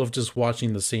appeal of just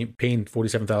watching the same, paying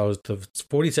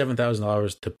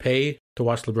 $47,000 to pay to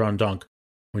watch LeBron dunk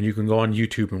when you can go on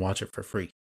YouTube and watch it for free.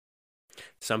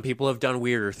 Some people have done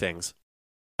weirder things.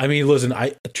 I mean, listen,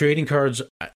 trading cards.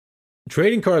 I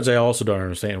also don't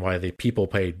understand why people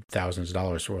paid thousands of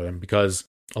dollars for them, because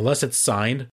unless it's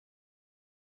signed,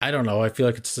 I don't know. I feel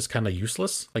like it's just kind of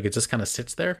useless. Like it just kind of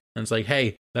sits there and it's like,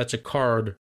 hey, that's a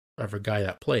card of a guy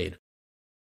that played.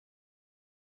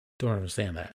 Don't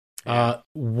understand that. Yeah.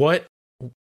 What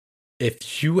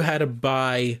if you had to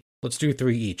buy? Let's do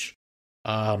 3 each.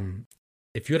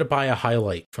 If you had to buy a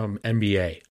highlight from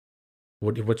NBA,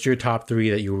 what's your top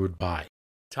 3 that you would buy?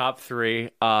 Top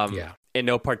 3. Yeah. In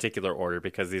no particular order,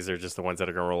 because these are just the ones that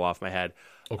are going to roll off my head.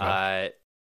 Okay.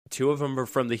 2 of them are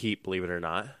from the Heat, believe it or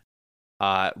not.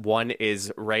 One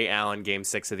is Ray Allen, Game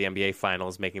 6 of the NBA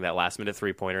Finals, making that last-minute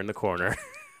three-pointer in the corner.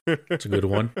 It's a good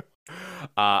one.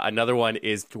 Another one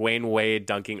is Dwayne Wade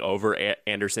dunking over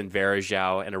Anderson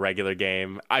Varejao in a regular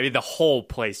game. I mean, the whole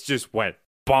place just went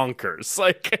bonkers.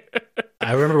 Like,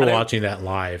 I remember watching that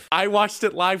live. I watched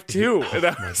it live too, and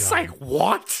I was like,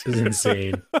 "What?" This is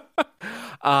insane.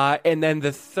 And then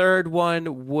the third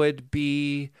one would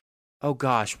be, oh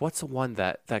gosh, what's the one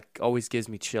that always gives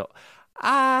me chill?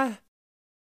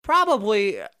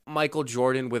 Probably Michael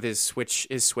Jordan with his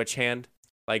switch hand,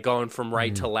 like going from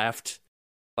right to left,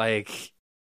 like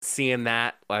seeing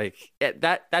that, like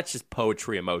that's just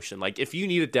poetry in motion. Like if you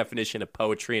need a definition of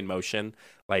poetry in motion,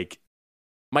 like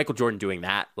Michael Jordan doing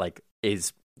that, like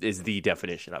is the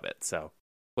definition of it. So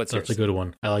what's yours? That's a good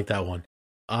one. I like that one.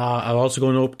 I'll also go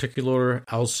in no particular order.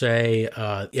 I'll say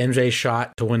MJ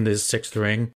shot to win his 6th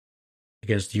ring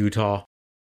against Utah.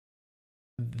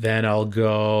 Then I'll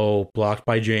go blocked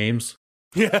by James.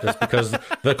 Yeah. Just because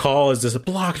the call is just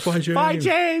blocked by James. By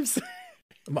James.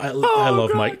 I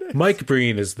love Mike. Mike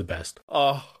Breen is the best.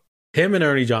 Oh. Him and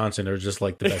Ernie Johnson are just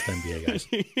like the best NBA guys.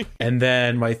 And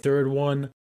then my third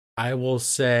one, I will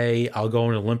say I'll go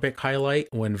an Olympic highlight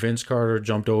when Vince Carter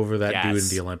jumped over that dude in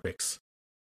the Olympics.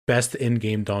 Best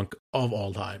in-game dunk of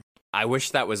all time. I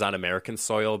wish that was on American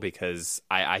soil, because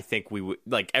I think we would,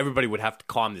 like, everybody would have to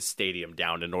calm the stadium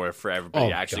down in order for everybody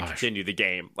to actually continue the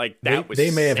game. Like that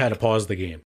they may have had to pause the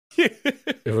game.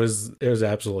 It was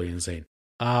absolutely insane.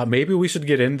 Maybe we should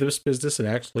get into this business and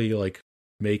actually like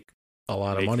make a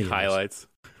lot of money. Highlights.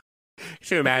 You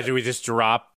should imagine we just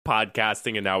drop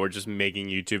podcasting and now we're just making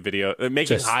YouTube video,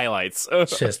 making highlights.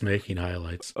 Just making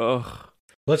highlights. Ugh.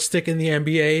 Let's stick in the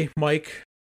NBA, Mike.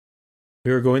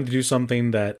 We are going to do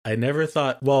something that I never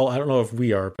thought, well, I don't know if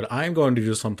we are, but I'm going to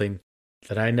do something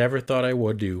that I never thought I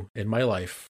would do in my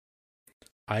life.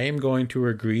 I am going to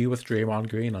agree with Draymond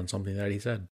Green on something that he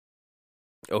said.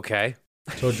 Okay.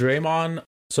 So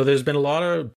there's been a lot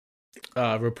of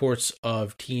reports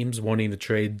of teams wanting to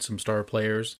trade some star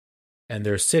players, and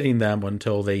they're sitting them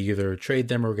until they either trade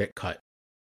them or get cut.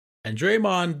 And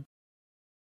Draymond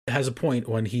has a point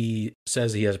when he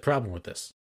says he has a problem with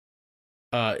this.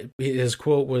 His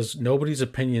quote was, "Nobody's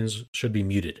opinions should be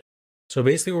muted." So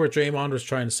basically what Draymond was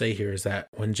trying to say here is that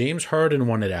when James Harden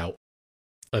wanted out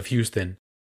of Houston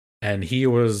and he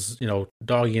was,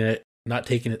 dogging it, not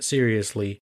taking it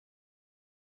seriously,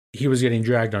 he was getting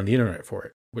dragged on the internet for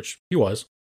it, which he was.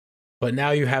 But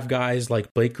now you have guys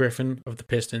like Blake Griffin of the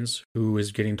Pistons, who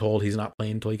is getting told he's not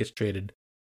playing until he gets traded,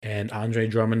 and Andre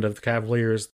Drummond of the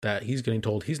Cavaliers, that he's getting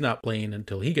told he's not playing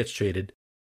until he gets traded,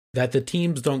 that the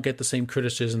teams don't get the same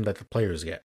criticism that the players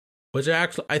get. Which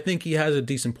actually, I think he has a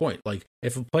decent point. Like,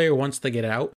 if a player wants to get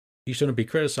out, he shouldn't be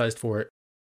criticized for it.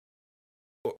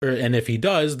 And if he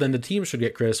does, then the team should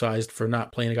get criticized for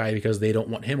not playing a guy because they don't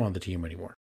want him on the team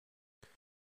anymore.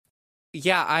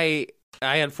 Yeah, I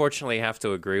unfortunately have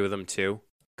to agree with him too,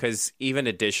 because even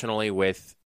additionally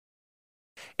with,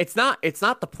 it's not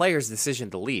the player's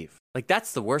decision to leave. Like,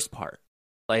 that's the worst part.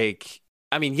 Like,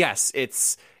 I mean, yes,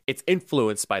 it's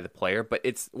influenced by the player, but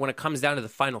it's when it comes down to the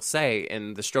final say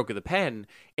and the stroke of the pen,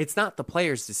 it's not the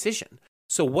player's decision.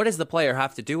 So what does the player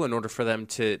have to do in order for them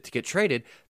to get traded?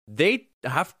 They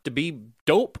have to be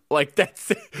dope. Like,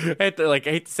 that's like,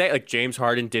 I hate to say it, like, James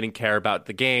Harden didn't care about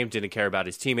the game, didn't care about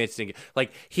his teammates,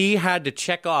 like, he had to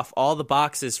check off all the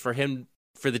boxes for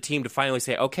for the team to finally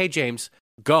say, okay, James,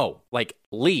 go, like,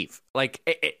 leave. Like,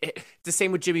 it's the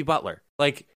same with Jimmy Butler.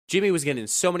 Like, Jimmy was getting in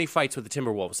so many fights with the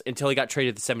Timberwolves until he got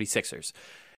traded to the 76ers.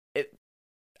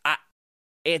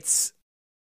 It's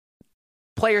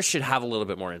players should have a little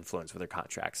bit more influence with their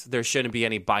contracts. There shouldn't be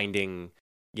any binding,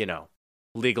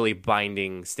 legally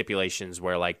binding stipulations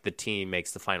where like the team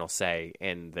makes the final say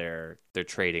in their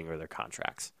trading or their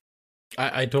contracts.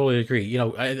 I totally agree.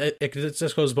 It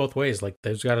just goes both ways. Like,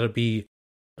 there's got to be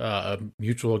a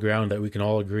mutual ground that we can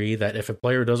all agree that if a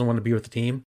player doesn't want to be with the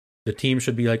team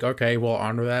should be like, okay, we'll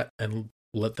honor that and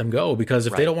let them go. Because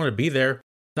if they don't want to be there,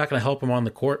 it's not going to help them on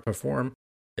the court perform.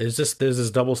 It's just, there's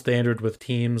this double standard with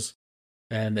teams,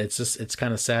 and it's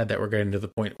kind of sad that we're getting to the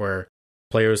point where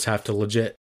players have to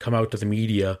legit come out to the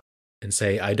media and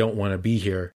say, I don't want to be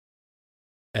here,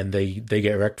 and they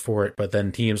get wrecked for it. But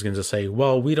then teams can just say,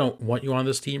 well, we don't want you on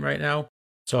this team right now,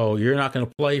 so you're not going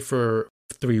to play for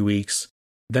 3 weeks,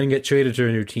 then get traded to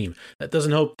a new team. That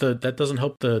doesn't help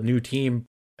the new team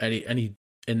in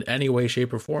any way,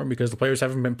 shape, or form, because the players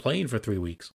haven't been playing for 3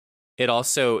 weeks. It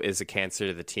also is a cancer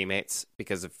to the teammates,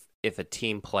 because if a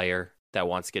team player that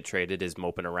wants to get traded is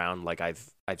moping around, like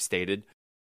I've stated,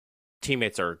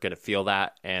 teammates are going to feel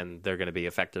that, and they're going to be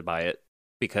affected by it,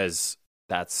 because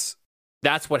that's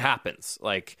what happens.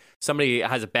 Like, somebody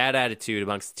has a bad attitude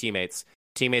amongst the teammates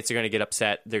are going to get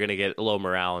upset, they're going to get low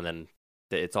morale, and then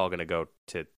it's all going to go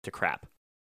to crap.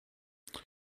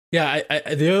 Yeah,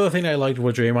 the other thing I liked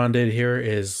what Draymond did here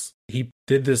is he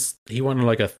went on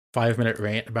like a 5-minute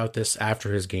rant about this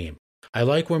after his game. I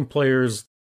like when players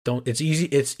don't, it's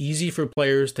easy for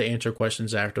players to answer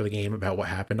questions after the game about what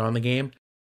happened on the game.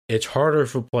 It's harder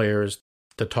for players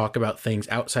to talk about things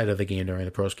outside of the game during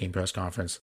the post-game press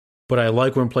conference. But I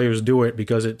like when players do it,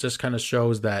 because it just kind of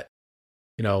shows that,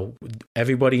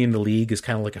 everybody in the league is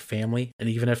kind of like a family. And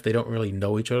even if they don't really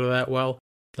know each other that well,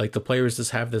 like, the players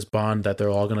just have this bond that they're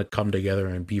all going to come together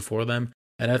and be for them.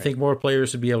 And I think more players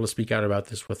should be able to speak out about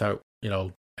this without,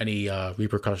 any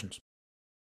repercussions.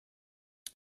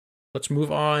 Let's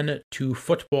move on to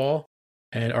football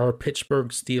and our Pittsburgh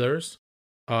Steelers.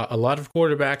 A lot of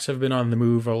quarterbacks have been on the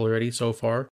move already so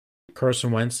far.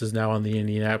 Carson Wentz is now on the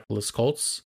Indianapolis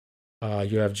Colts.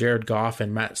 You have Jared Goff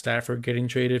and Matt Stafford getting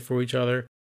traded for each other.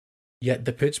 Yet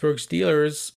the Pittsburgh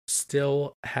Steelers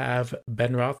still have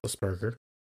Ben Roethlisberger.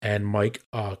 And Mike,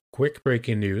 quick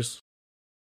breaking news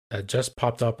that just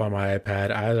popped up on my iPad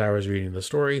as I was reading the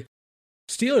story.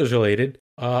 Steelers related,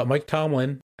 Mike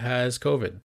Tomlin has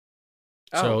COVID.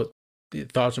 So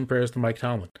thoughts and prayers to Mike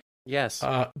Tomlin. Yes.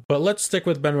 But let's stick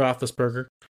with Ben Roethlisberger.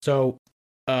 So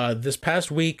this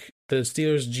past week, the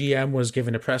Steelers GM was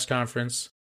given a press conference,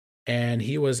 and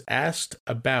he was asked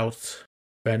about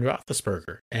Ben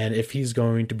Roethlisberger and if he's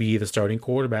going to be the starting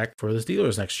quarterback for the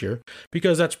Steelers next year,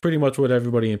 because that's pretty much what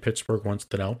everybody in Pittsburgh wants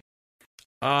to know.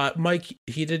 Mike,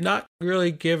 he did not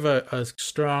really give a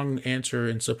strong answer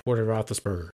in support of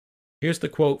Roethlisberger. Here's the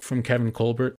quote from Kevin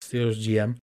Colbert, Steelers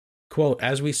GM. Quote,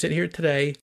 "As we sit here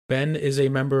today, Ben is a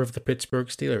member of the Pittsburgh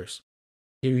Steelers.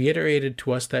 He reiterated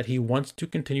to us that he wants to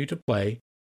continue to play,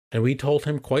 and we told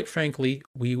him, quite frankly,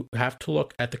 we have to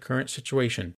look at the current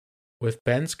situation. With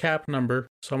Ben's cap number,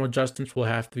 some adjustments will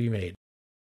have to be made."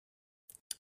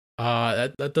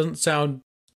 That doesn't sound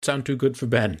too good for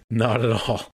Ben. Not at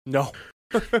all. No.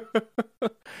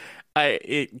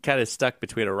 It kind of stuck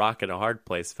between a rock and a hard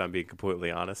place, if I'm being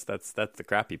completely honest. That's the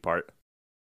crappy part.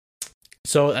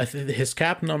 So I think his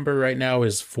cap number right now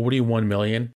is $41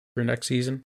 million for next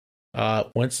season.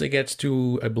 Once it gets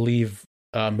to, I believe,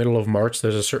 middle of March,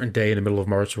 there's a certain day in the middle of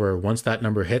March where once that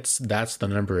number hits, that's the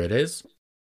number it is.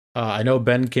 I know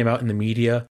Ben came out in the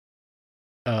media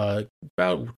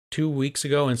about 2 weeks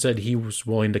ago and said he was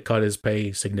willing to cut his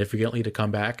pay significantly to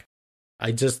come back.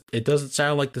 It doesn't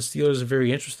sound like the Steelers are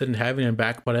very interested in having him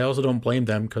back, but I also don't blame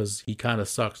them because he kind of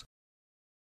sucks.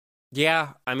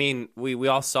 Yeah, I mean, we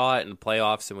all saw it in the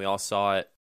playoffs, and we all saw it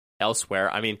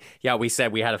elsewhere. I mean, yeah, we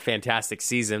said we had a fantastic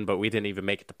season, but we didn't even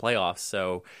make it to playoffs.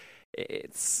 So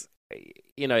it's,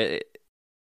 you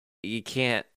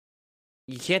can't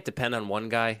depend on one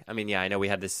guy. I mean, yeah, I know we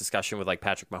had this discussion with like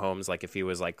Patrick Mahomes, like if he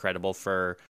was like credible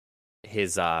for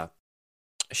his,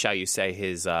 shall you say,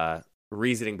 his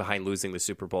reasoning behind losing the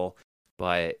Super Bowl.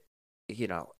 But,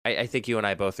 I think you and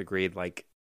I both agreed, like,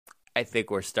 I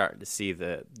think we're starting to see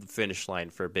the finish line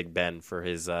for Big Ben for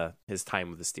his time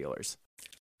with the Steelers.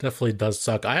 Definitely does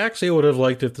suck. I actually would have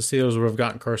liked if the Steelers would have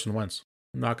gotten Carson Wentz.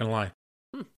 I'm not gonna lie.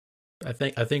 I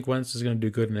think Wentz is gonna do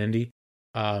good in Indy.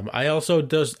 I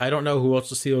don't know who else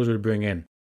the Steelers would bring in,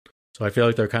 so I feel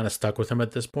like they're kind of stuck with him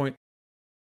at this point.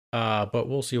 But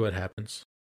we'll see what happens.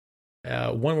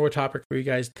 One more topic for you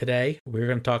guys today. We're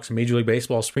going to talk some Major League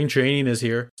Baseball. Spring training is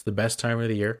here. It's the best time of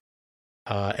the year.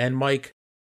 And Mike,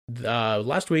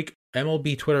 last week,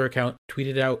 MLB Twitter account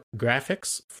tweeted out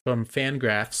graphics from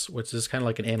Fangraphs, which is kind of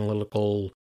like an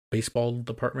analytical baseball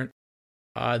department.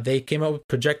 They came out with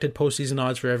projected postseason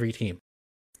odds for every team.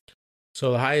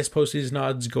 So the highest postseason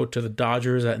odds go to the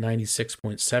Dodgers at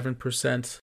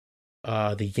 96.7%.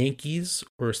 The Yankees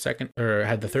were second, or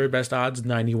had the third best odds,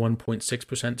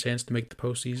 91.6% chance to make the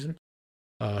postseason.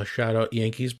 Shout out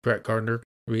Yankees. Brett Gardner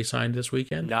re-signed this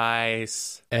weekend.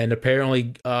 Nice. And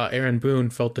apparently, Aaron Boone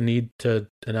felt the need to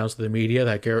announce to the media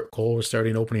that Garrett Cole was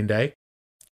starting opening day.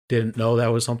 Didn't know that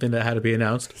was something that had to be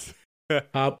announced.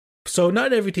 So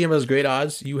not every team has great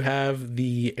odds. You have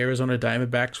the Arizona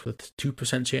Diamondbacks with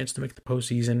 2% chance to make the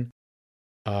postseason.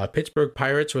 Pittsburgh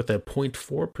Pirates with a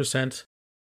 0.4%.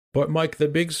 But Mike, the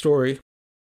big story,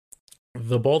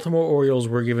 the Baltimore Orioles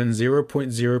were given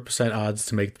 0.0% odds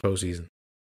to make the postseason.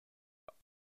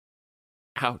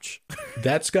 Ouch.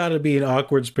 That's got to be an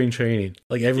awkward spring training.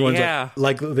 Like everyone's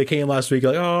like they came last week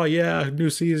like, oh yeah, new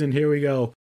season, here we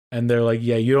go. And they're like,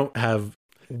 yeah, you don't have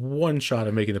one shot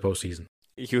at making the postseason.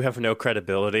 You have no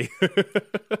credibility.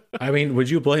 I mean, would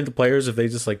you blame the players if they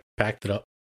just like packed it up?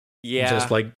 Yeah.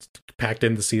 Just like packed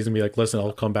in the season, be like, listen,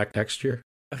 I'll come back next year.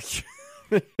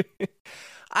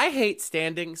 I hate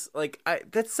standings. Like,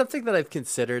 that's something that I've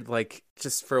considered, like,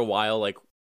 just for a while. Like,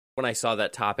 when I saw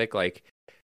that topic, like,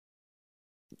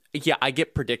 yeah, I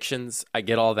get predictions, I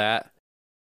get all that,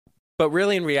 but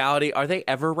really, in reality, are they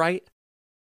ever right?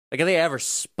 Like, are they ever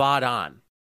spot on?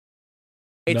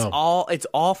 It's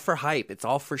all for hype. It's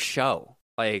all for show.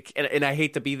 Like, and I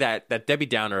hate to be that Debbie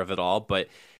Downer of it all, but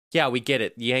yeah, we get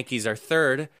it. The Yankees are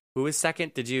third. Who is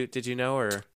second? Did you know,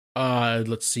 or?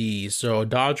 Let's see. So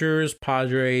Dodgers,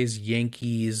 Padres,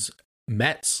 Yankees,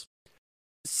 Mets.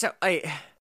 So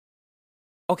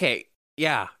okay,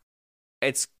 yeah,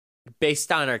 it's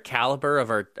based on our caliber of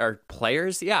our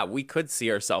players. Yeah, we could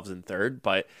see ourselves in third,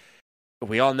 but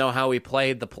we all know how we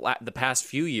played the past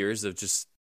few years of just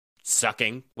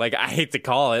sucking. Like, I hate to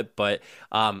call it, but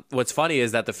what's funny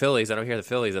is that the Phillies, I don't hear the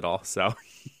Phillies at all. So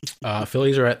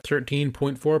Phillies are at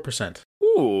 13.4%.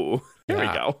 Ooh, there we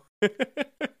go.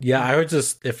 Yeah, I would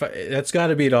just, that's got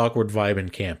to be an awkward vibe in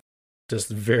camp. Just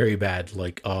very bad.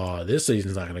 Like, this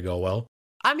season's not going to go well.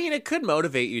 I mean, it could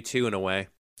motivate you too, in a way.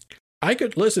 I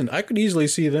could easily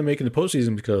see them making the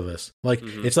postseason because of this. Like,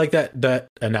 It's like that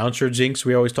announcer jinx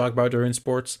we always talk about during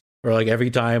sports, where like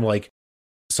every time like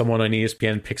someone on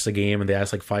ESPN picks a game and they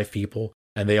ask like 5 people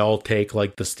and they all take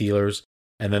like the Steelers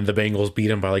and then the Bengals beat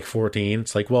them by like 14.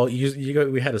 It's like, well,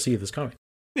 we had to see this coming.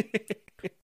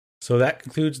 So that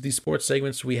concludes the sports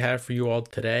segments we have for you all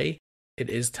today.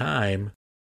 It is time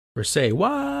for Say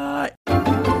What?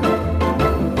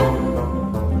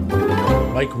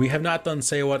 Mike, we have not done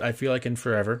Say What, I feel like, in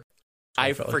forever. So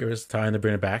I felt like it was time to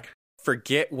bring it back.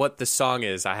 Forget what the song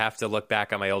is. I have to look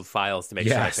back on my old files to make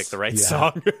sure I picked the right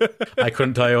song. I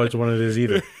couldn't tell you which one it is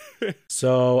either.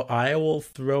 So I will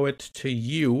throw it to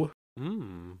you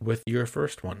with your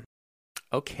first one.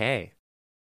 Okay.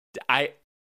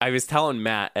 I was telling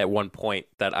Matt at one point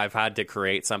that I've had to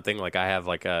create something, like I have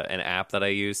like an app that I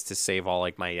use to save all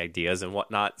like my ideas and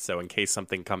whatnot. So in case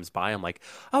something comes by, I'm like,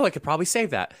 oh, I could probably save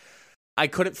that. I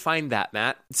couldn't find that,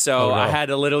 Matt. So I had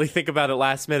to literally think about it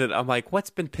last minute. I'm like, what's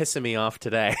been pissing me off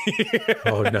today?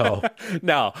 Oh no.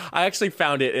 No, I actually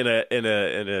found it in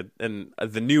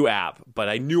the new app, but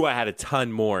I knew I had a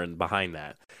ton more behind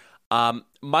that.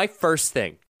 My first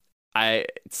thing,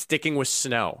 sticking with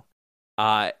snow.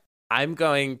 I'm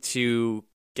going to,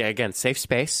 again, safe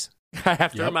space. I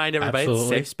have to remind everybody,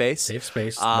 absolutely. Safe space. Safe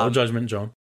space. No judgment,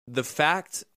 John. The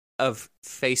fact of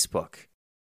Facebook,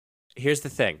 here's the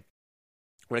thing.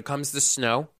 When it comes to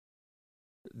snow,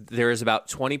 there is about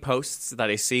 20 posts that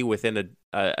I see within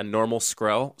a normal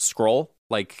scroll,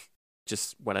 like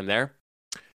just when I'm there.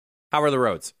 How are the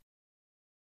roads?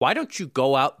 Why don't you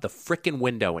go out the frickin'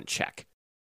 window and check?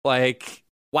 Like,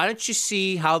 why don't you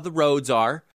see how the roads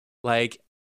are? Like,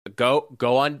 go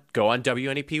on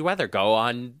WNEP weather. Go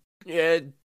on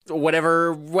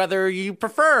whatever weather you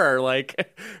prefer.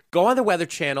 Like, go on the Weather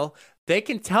Channel. They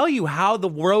can tell you how the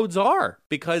roads are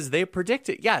because they predict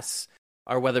it. Yes,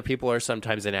 our weather people are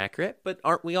sometimes inaccurate, but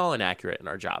aren't we all inaccurate in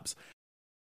our jobs?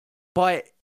 But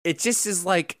it just is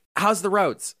like, how's the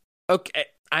roads? Okay,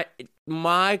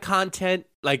 my content,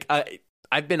 like,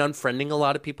 I've been unfriending a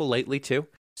lot of people lately too.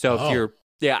 So if you're,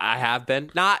 I have been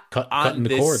not on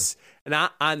this.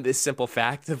 Not on this simple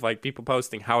fact of like people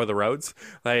posting how are the roads.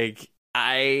 Like,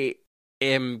 I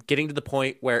am getting to the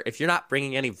point where if you're not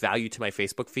bringing any value to my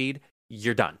Facebook feed,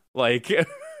 you're done. Like,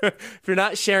 if you're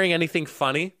not sharing anything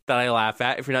funny that I laugh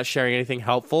at, if you're not sharing anything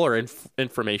helpful or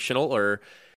informational, or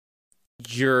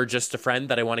you're just a friend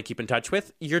that I want to keep in touch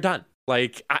with, you're done.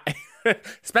 Like,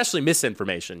 especially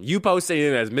misinformation. You post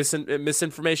anything as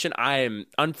misinformation, I am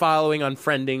unfollowing,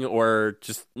 unfriending, or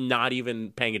just not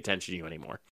even paying attention to you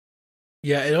anymore.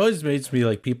 Yeah, it always makes me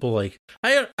like people like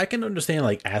I can understand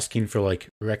like asking for like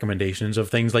recommendations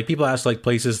of things. Like people ask like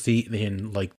places to eat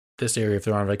in like this area if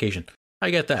they're on vacation.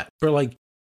 I get that. For like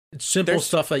simple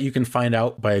stuff that you can find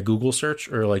out by a Google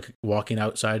search or like walking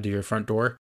outside to your front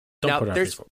door, don't put it on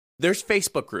Facebook. There's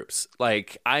Facebook groups.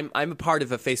 Like I'm a part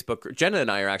of a Facebook group. Jenna and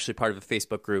I are actually part of a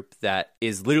Facebook group that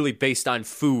is literally based on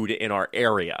food in our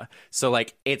area. So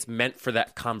like it's meant for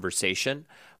that conversation.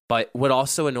 But what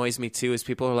also annoys me too is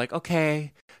people are like,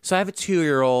 okay, so I have a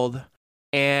 2-year-old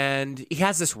and he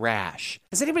has this rash.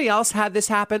 Has anybody else had this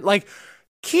happen? Like,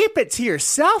 keep it to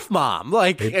yourself, Mom.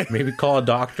 Like, maybe call a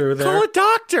doctor there. Call a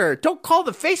doctor. Don't call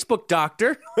the Facebook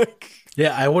doctor.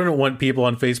 Yeah, I wouldn't want people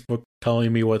on Facebook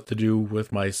telling me what to do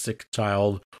with my sick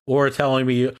child or telling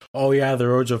me, oh yeah, the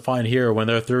roads are fine here when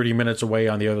they're 30 minutes away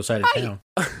on the other side of town.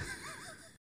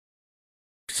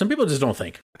 Some people just don't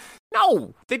think.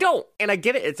 No, they don't. And I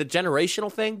get it. It's a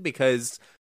generational thing because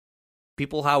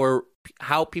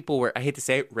how people were, I hate to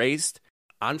say it, raised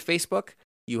on Facebook.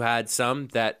 You had some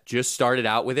that just started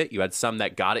out with it. You had some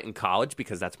that got it in college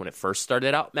because that's when it first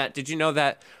started out. Matt, did you know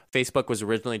that Facebook was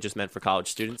originally just meant for college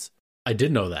students? I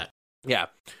did know that. Yeah.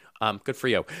 Good for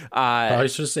you. I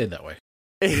should say it that way.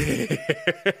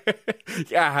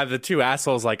 Yeah, have the two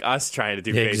assholes like us trying to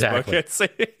do Facebook.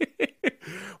 Exactly.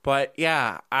 But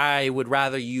yeah, I would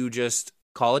rather you just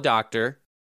call a doctor,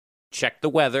 check the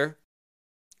weather,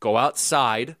 go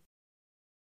outside,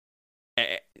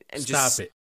 and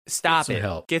Stop it.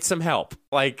 Help. Get some help.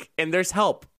 Like, and there's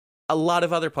help a lot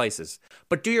of other places.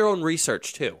 But do your own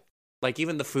research too. Like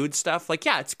even the food stuff. Like,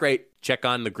 yeah, it's great. Check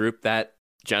on the group that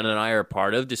Jen and I are a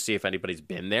part of to see if anybody's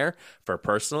been there for a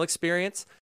personal experience.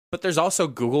 But there's also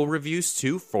Google reviews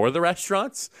too for the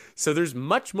restaurants. So there's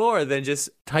much more than just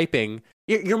typing.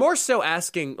 You're more so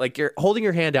asking, like you're holding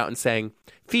your hand out and saying,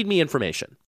 feed me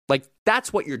information. Like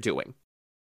that's what you're doing.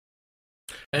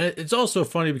 And it's also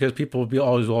funny because people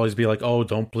will always be like, oh,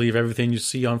 don't believe everything you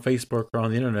see on Facebook or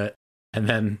on the internet. And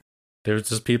then there's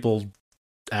just people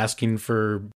asking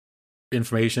for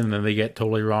information and then they get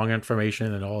totally wrong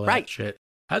information and all that shit.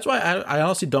 That's why I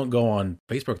honestly don't go on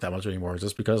Facebook that much anymore.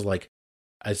 Just because like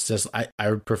it's just I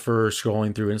would prefer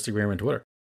scrolling through Instagram and Twitter.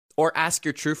 Or ask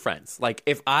your true friends. Like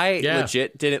if I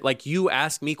legit didn't, like you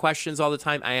ask me questions all the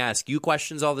time, I ask you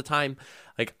questions all the time.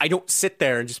 Like I don't sit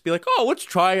there and just be like, oh, let's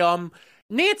try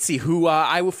Nancy, who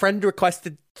I friend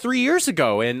requested 3 years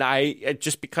ago, and I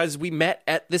just because we met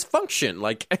at this function,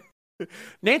 like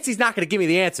Nancy's not going to give me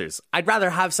the answers. I'd rather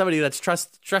have somebody that's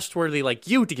trustworthy like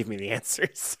you to give me the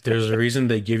answers. There's a reason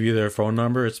they give you their phone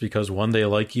number. It's because one, they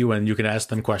like you, and you can ask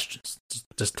them questions.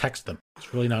 Just text them.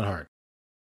 It's really not hard.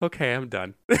 Okay, I'm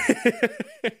done.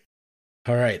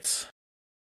 All right,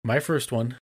 my first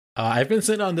one. I've been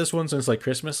sitting on this one since like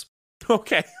Christmas.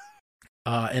 Okay.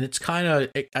 And it's kind of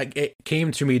it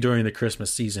came to me during the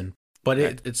Christmas season, but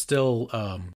it still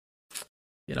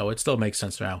it still makes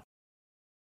sense now.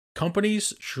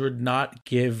 Companies should not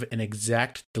give an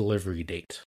exact delivery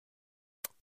date.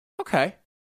 Okay.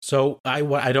 So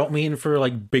I don't mean for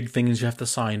like big things you have to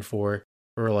sign for,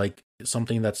 or like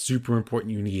something that's super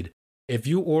important you need. If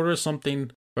you order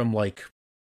something from like,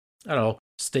 I don't know,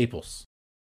 Staples,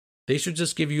 they should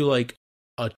just give you like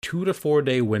a 2 to 4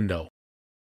 day window.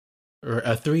 Or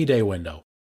a 3-day window.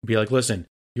 Be like, listen,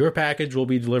 your package will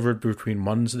be delivered between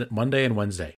Monday and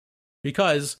Wednesday.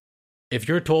 Because if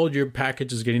you're told your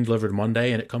package is getting delivered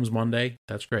Monday and it comes Monday,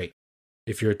 that's great.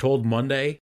 If you're told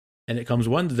Monday and it comes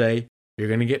Wednesday, you're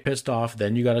going to get pissed off.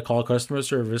 Then you got to call customer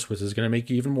service, which is going to make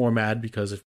you even more mad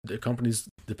because if the company's,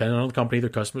 depending on the company,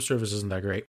 their customer service isn't that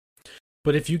great.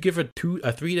 But if you give a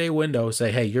 3-day window,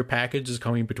 say, hey, your package is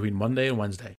coming between Monday and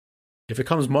Wednesday. If it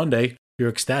comes Monday, you're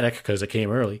ecstatic because it came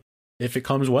early. If it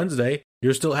comes Wednesday,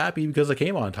 you're still happy because it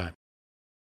came on time.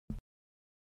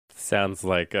 Sounds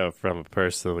like from a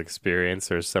personal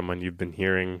experience or someone you've been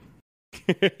hearing.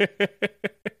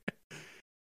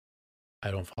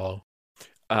 I don't follow.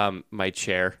 My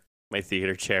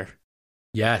theater chair.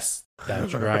 Yes,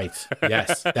 that's right.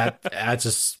 Yes, that's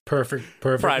a perfect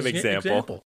prime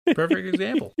example. Perfect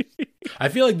example. I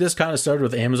feel like this kind of started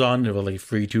with Amazon with like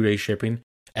free 2-day shipping.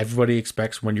 Everybody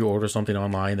expects when you order something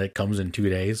online that it comes in 2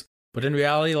 days. But in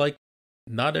reality, like,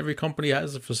 not every company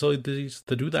has the facilities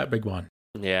to do that big one.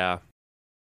 Yeah.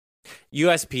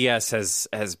 USPS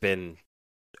has been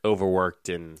overworked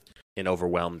and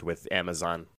overwhelmed with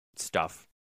Amazon stuff.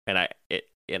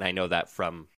 and I know that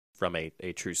from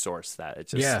a true source, that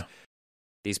it's just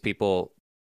these people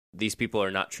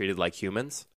are not treated like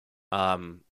humans.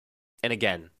 And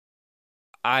again,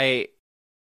 I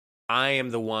am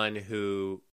the one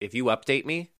who, if you update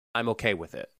me, I'm okay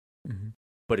with it. Mm-hmm.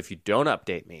 But if you don't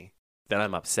update me, then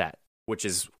I'm upset, which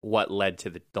is what led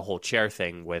to the whole chair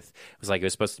thing with, it was like, it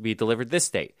was supposed to be delivered this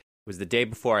date. It was the day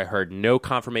before. I heard no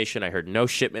confirmation. I heard no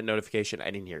shipment notification.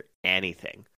 I didn't hear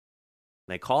anything.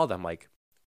 And I called. I'm like,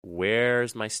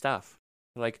 where's my stuff?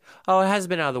 They're like, oh, it hasn't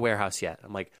been out of the warehouse yet.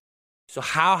 I'm like, so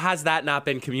how has that not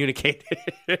been communicated?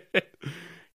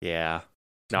 Yeah.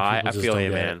 No, I feel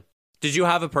you, man. Did you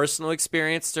have a personal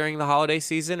experience during the holiday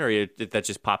season, or did that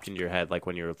just popped into your head like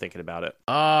when you were thinking about it?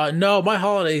 No, my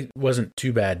holiday wasn't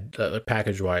too bad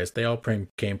package-wise. They all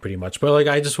came pretty much. But like,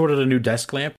 I just ordered a new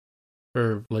desk lamp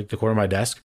for like the corner of my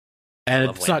desk,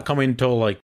 and it's not coming until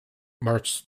like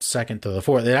March 2nd to the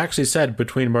 4th. It actually said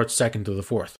between March 2nd to the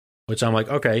 4th, which I'm like,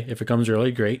 okay, if it comes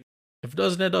early, great. If it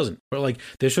doesn't, it doesn't. But like,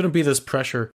 there shouldn't be this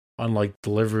pressure on like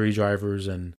delivery drivers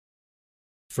and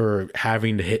for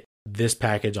having to hit this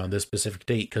package on this specific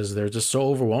date, because they're just so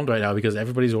overwhelmed right now because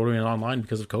everybody's ordering it online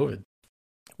because of COVID.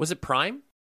 Was it Prime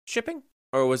shipping,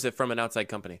 or was it from an outside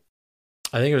company?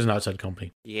 I think it was an outside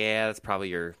company. Yeah, that's probably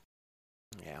your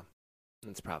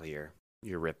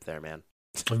rip there, man.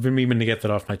 I've been meaning to get that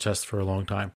off my chest for a long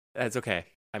time. That's okay.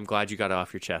 I'm glad you got it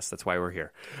off your chest. That's why we're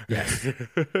here. Yes.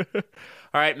 All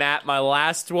right, Matt, my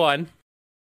last one.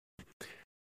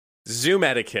 Zoom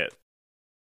etiquette.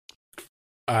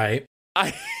 All right.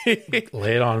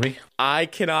 Lay it on me. I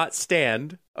cannot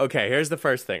stand. Okay, here's the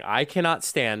first thing. I cannot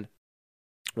stand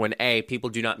when people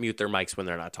do not mute their mics when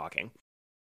they're not talking.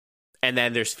 And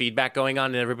then there's feedback going on,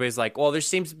 and everybody's like, well, there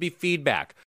seems to be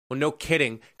feedback. Well, no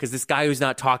kidding, because this guy who's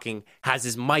not talking has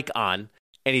his mic on,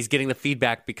 and he's getting the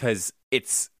feedback because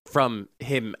it's from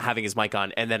him having his mic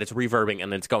on, and then it's reverbing,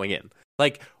 and then it's going in.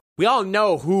 Like, we all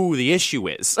know who the issue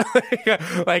is.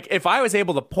 Like, if I was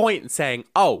able to point and saying,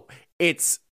 oh,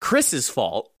 it's Chris's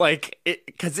fault, like,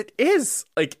 because it is,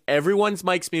 like, everyone's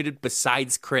mic's muted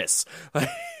besides Chris.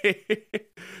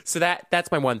 So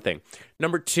that's my one thing.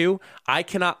 Number two, I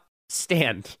cannot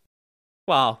stand.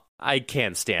 Well, I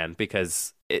can stand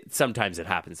because sometimes it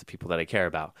happens to people that I care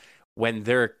about when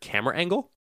their camera angle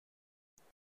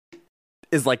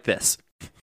is like this.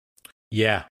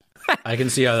 Yeah, I can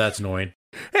see how that's annoying.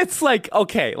 It's like,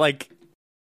 okay, like,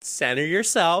 center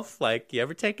yourself. Like, you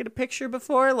ever taken a picture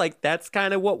before? Like, that's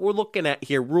kind of what we're looking at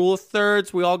here. Rule of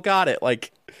thirds, we all got it.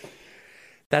 Like,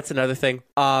 that's another thing.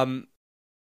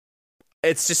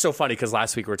 It's just so funny because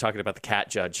last week we were talking about the cat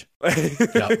judge.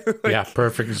 Yep. Like, yeah,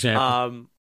 perfect example.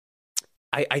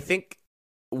 I think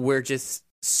we're just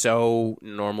so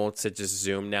normal to just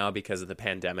Zoom now because of the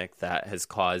pandemic that has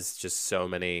caused just so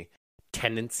many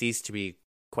tendencies to be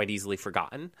quite easily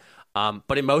forgotten.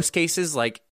 But in most cases,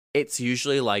 like, it's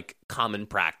usually like common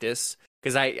practice,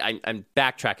 because I'm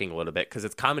backtracking a little bit, because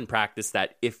it's common practice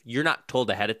that if you're not told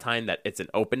ahead of time that it's an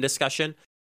open discussion,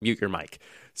 mute your mic.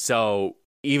 So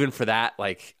even for that,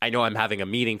 like, I know I'm having a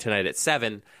meeting tonight at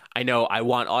 7. I know I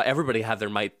want everybody to have their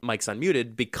mics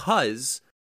unmuted, because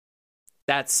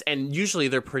and usually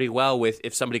they're pretty well with,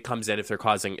 if somebody comes in, if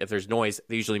there's noise,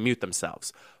 they usually mute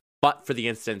themselves. But for the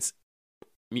instance,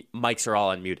 mics are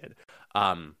all unmuted.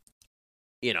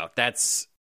 That's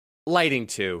lighting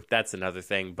too. That's another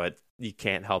thing, but you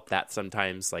can't help that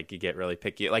sometimes. Like, you get really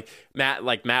picky. Like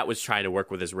Matt was trying to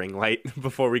work with his ring light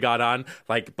before we got on.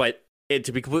 Like, but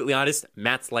to be completely honest,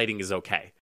 Matt's lighting is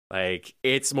okay. Like,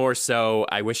 it's more so,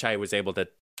 I wish I was able to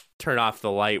turn off the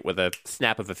light with a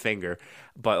snap of a finger.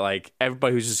 But like,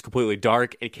 everybody who's just completely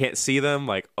dark and can't see them,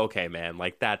 like, okay, man,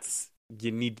 like,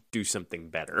 you need to do something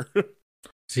better.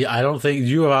 See, I don't think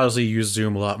you obviously use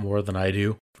Zoom a lot more than I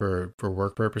do for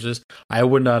work purposes. I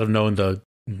would not have known the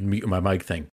mute my mic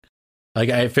thing. Like,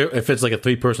 if it's like a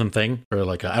 3-person thing, or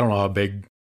like, I don't know how big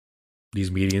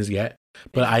these meetings get,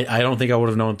 but I don't think I would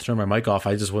have known to turn my mic off.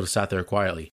 I just would have sat there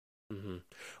quietly. Mm-hmm.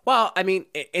 Well, I mean,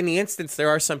 in the instance, there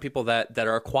are some people that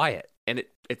are quiet, and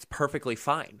it's perfectly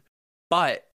fine.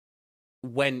 But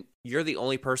when you're the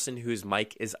only person whose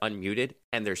mic is unmuted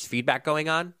and there's feedback going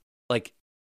on, like,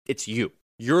 it's you.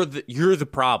 You're the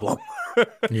problem.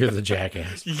 You're the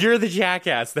jackass. You're the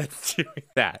jackass that's doing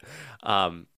that.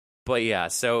 But yeah,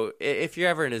 so if you're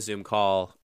ever in a Zoom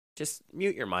call, just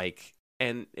mute your mic.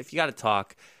 And if you got to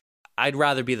talk, I'd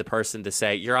rather be the person to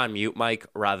say, you're on mute, Mike,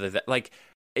 rather than, like,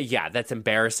 yeah, that's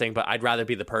embarrassing, but I'd rather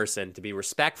be the person to be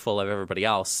respectful of everybody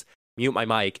else, mute my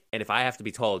mic. And if I have to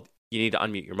be told, you need to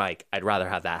unmute your mic, I'd rather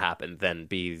have that happen than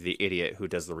be the idiot who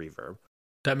does the reverb.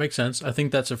 That makes sense. I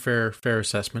think that's a fair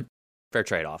assessment. Fair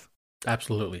trade-off.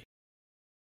 Absolutely.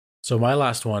 So my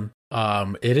last one,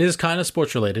 it is kind of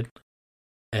sports related,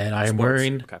 and I am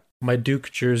wearing my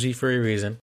Duke jersey for a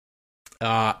reason.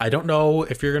 I don't know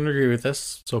if you're going to agree with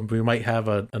this, so we might have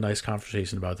a nice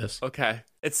conversation about this. Okay.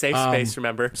 It's safe space,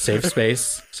 remember? Safe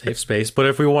space. But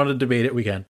if we want to debate it, we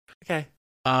can. Okay.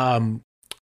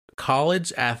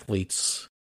 College athletes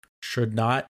should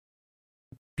not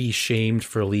be shamed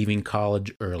for leaving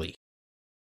college early.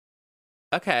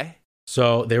 Okay.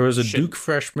 So there was a Duke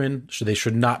freshman, so they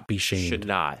should not be shamed. Should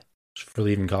not. For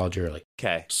leaving college early.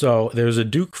 Okay. So there was a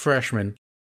Duke freshman.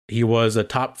 He was a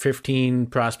top 15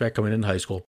 prospect coming into high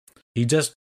school. He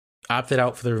just opted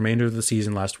out for the remainder of the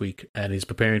season last week, and he's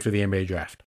preparing for the NBA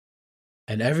draft.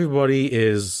 And not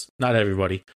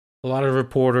everybody, a lot of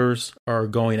reporters are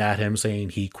going at him saying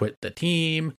he quit the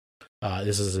team.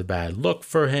 This is a bad look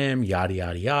for him, yada,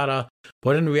 yada, yada.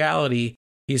 But in reality,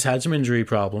 he's had some injury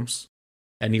problems,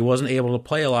 and he wasn't able to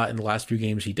play a lot in the last few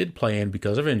games he did play in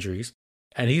because of injuries.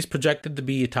 And he's projected to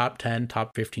be a top 10,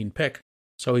 top 15 pick.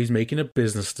 So he's making a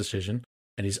business decision,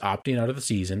 and he's opting out of the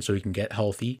season so he can get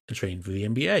healthy and train for the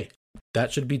NBA.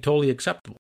 That should be totally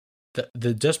acceptable.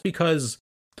 Just because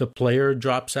the player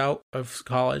drops out of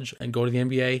college and go to the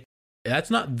NBA, that's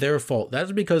not their fault.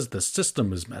 That's because the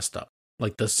system is messed up.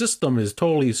 Like, the system is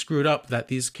totally screwed up that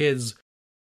these kids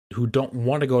who don't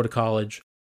want to go to college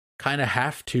kind of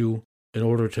have to in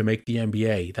order to make the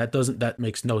NBA. That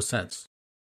makes no sense.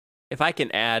 If I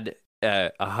can add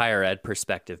a higher ed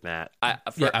perspective, Matt, I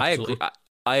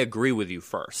agree with you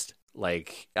first.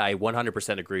 Like, I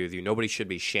 100% agree with you. Nobody should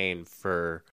be shamed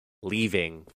for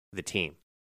leaving the team.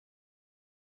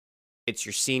 It's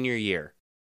your senior year.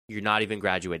 You're not even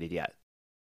graduated yet.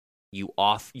 You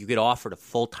get offered a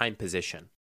full-time position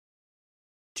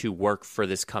to work for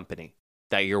this company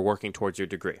that you're working towards your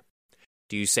degree.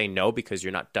 Do you say no because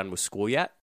you're not done with school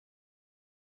yet?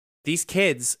 These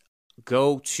kids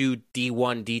go to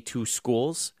D1, D2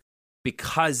 schools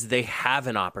because they have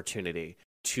an opportunity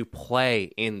to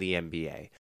play in the NBA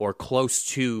or close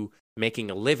to making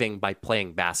a living by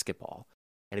playing basketball.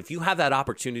 And if you have that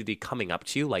opportunity coming up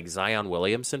to you, like Zion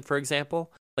Williamson, for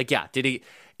example,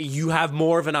 you have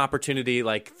more of an opportunity,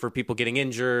 like, for people getting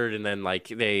injured and then, like,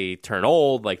 they turn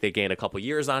old, like, they gain a couple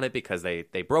years on it because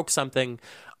they broke something.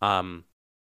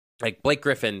 Like Blake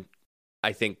Griffin,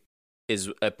 I think,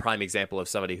 is a prime example of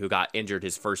somebody who got injured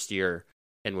his first year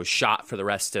and was shot for the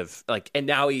rest of, like, and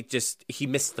now he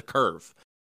missed the curve.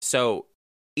 So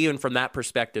even from that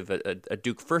perspective, a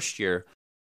Duke first year,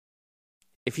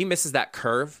 if he misses that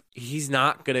curve, he's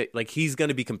going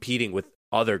to be competing with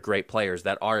other great players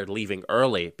that are leaving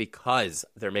early because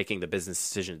they're making the business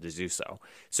decision to do so.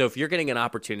 So if you're getting an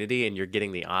opportunity and you're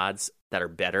getting the odds that are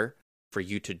better for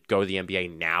you to go to the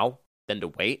NBA now than to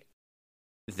wait,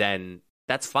 then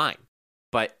that's fine.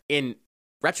 But in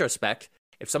retrospect,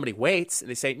 if somebody waits and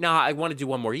they say, "No, I want to do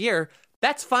one more year,"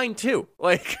 that's fine too.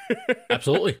 Like,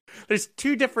 absolutely. There's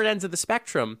two different ends of the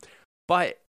spectrum.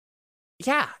 But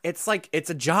yeah, it's like, it's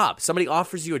a job. Somebody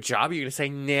offers you a job, you're going to say,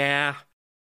 "Nah,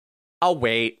 I'll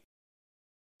wait."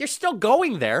 You're still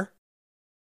going there.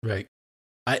 Right.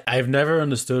 I've never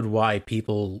understood why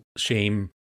people shame.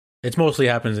 It mostly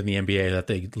happens in the NBA that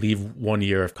they leave 1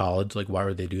 year of college. Like, why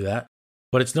would they do that?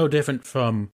 But it's no different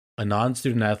from a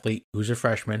non-student athlete who's a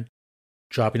freshman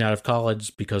dropping out of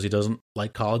college because he doesn't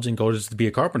like college and goes to be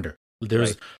a carpenter.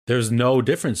 There's no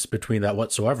difference between that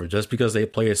whatsoever. Just because they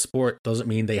play a sport doesn't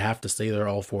mean they have to stay there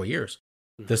all 4 years.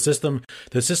 Mm-hmm.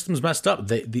 The system's messed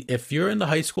up. If you're in the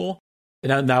high school,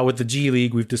 and now with the G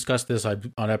League, we've discussed this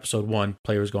on episode 1,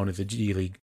 players going to the G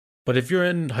League. But if you're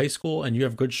in high school and you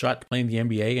have a good shot to play in the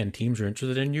NBA and teams are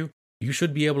interested in you, you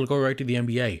should be able to go right to the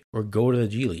NBA or go to the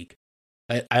G League.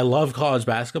 I love college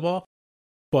basketball,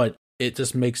 but it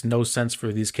just makes no sense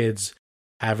for these kids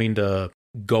having to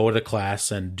go to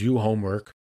class and do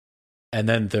homework. And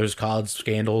then there's college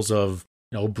scandals of,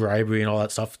 bribery and all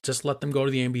that stuff. Just let them go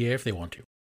to the NBA if they want to.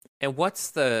 And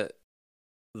what's the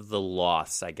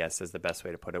loss, I guess, is the best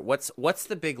way to put it. What's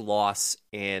the big loss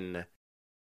in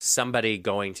somebody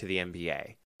going to the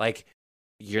NBA? Like,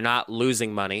 you're not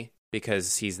losing money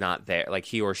because he's not there. Like,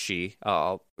 he or she,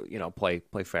 play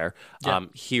fair. Yeah.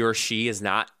 He or she is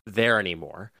not there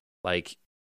anymore. Like,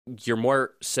 you're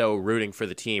more so rooting for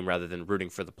the team rather than rooting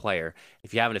for the player.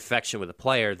 If you have an affection with a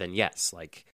player, then yes,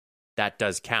 like, that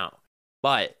does count.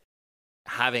 But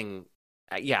having,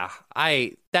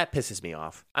 that pisses me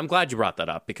off. I'm glad you brought that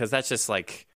up because that's just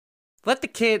like, let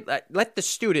the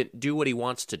student do what he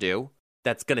wants to do.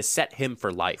 That's going to set him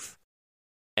for life.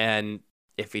 And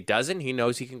If he doesn't, he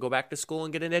knows he can go back to school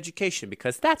and get an education,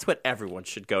 because that's what everyone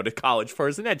should go to college for,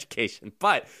 is an education.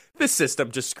 But this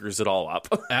system just screws it all up.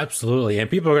 Absolutely. And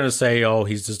people are going to say, oh,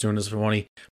 he's just doing this for money.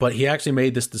 But he actually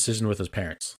made this decision with his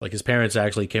parents. Like, his parents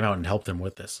actually came out and helped him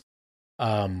with this.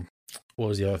 What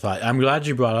was the other thought? I'm glad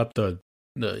you brought up the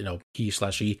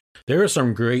he/she. There are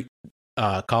some great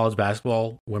college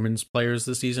basketball women's players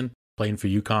this season playing for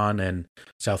UConn and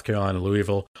South Carolina,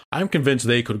 Louisville. I'm convinced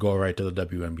they could go right to the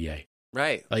WNBA.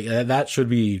 Right. Like, that should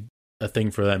be a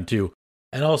thing for them too.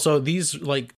 And also, these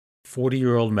like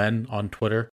 40-year-old men on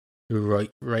Twitter who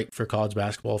write for college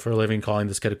basketball for a living, calling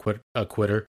this kid a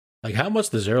quitter. Like, how much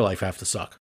does their life have to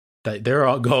suck that they're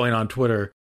all going on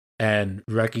Twitter and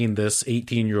wrecking this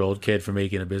 18-year-old kid for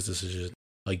making a business decision?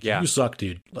 Like, you suck,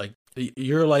 dude. Like,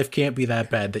 your life can't be that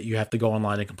bad that you have to go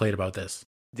online and complain about this.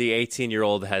 The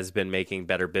 18-year-old has been making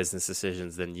better business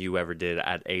decisions than you ever did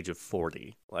at age of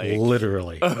 40. Like,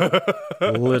 literally,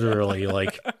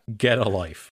 like, get a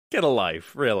life. Get a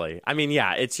life, really. I mean,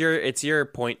 yeah, it's your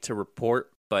point to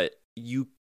report, but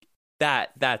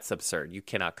that's absurd. You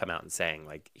cannot come out and saying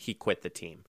like he quit the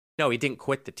team. No, he didn't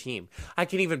quit the team. I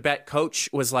can even bet Coach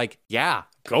was like, yeah,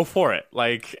 go for it.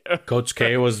 Like, Coach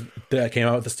K came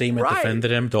out with a statement, right,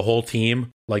 defended him. The whole team,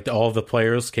 like all the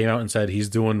players, came out and said he's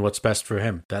doing what's best for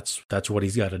him. That's what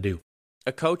he's got to do.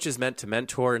 A coach is meant to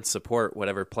mentor and support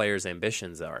whatever players'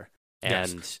 ambitions are.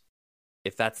 And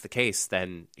if that's the case,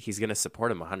 then he's going to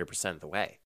support him 100% of the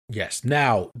way. Yes.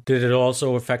 Now, did it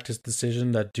also affect his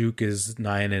decision that Duke is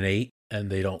 9-8 and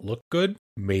they don't look good?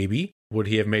 Maybe. Would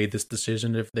he have made this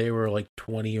decision if they were like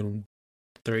 20-3?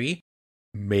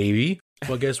 Maybe.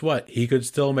 But guess what? He could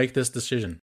still make this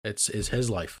decision. It's his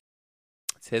life.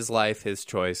 It's his life, his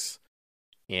choice.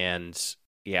 And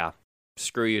yeah,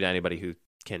 screw you to anybody who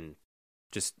can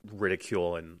just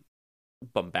ridicule and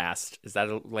bombast. Is that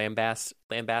a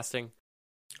lambasting?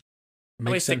 I'm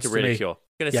going to stick to ridicule.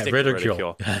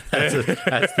 Ridicule.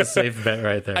 That's the safe bet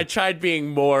right there. I tried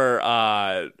being more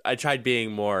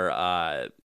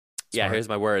Smart. Here's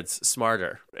my words,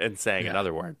 smarter, and saying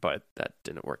another word, but that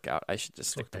didn't work out. I should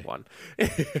just stick to one.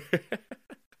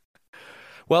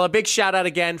 Well, a big shout out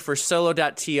again for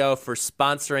Solo.to for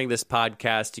sponsoring this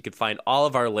podcast. You can find all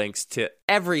of our links to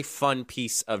every fun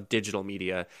piece of digital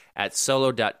media at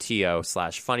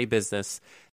Solo.to/funnybusiness.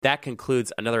 That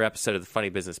concludes another episode of the Funny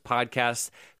Business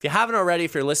Podcast. If you haven't already,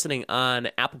 if you're listening on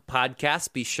Apple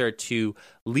Podcasts, be sure to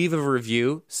leave a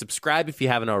review, subscribe if you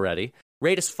haven't already.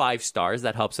 Rate us 5 stars.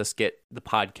 That helps us get the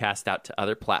podcast out to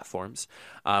other platforms.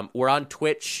 We're on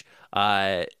Twitch,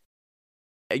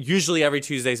 usually every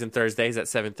Tuesdays and Thursdays at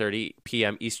 7:30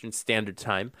 p.m. Eastern Standard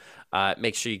Time.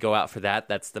 Make sure you go out for that.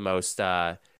 That's the most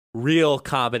real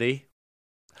comedy,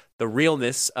 the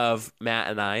realness of Matt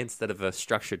and I instead of a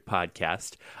structured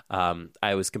podcast.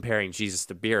 I was comparing Jesus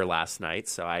to beer last night,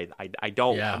 so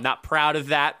I'm not proud of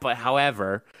that. But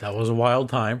however, that was a wild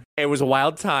time. It was a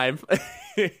wild time.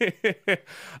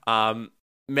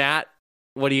 Matt,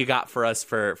 what do you got for us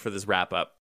for this wrap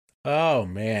up? Oh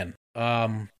man.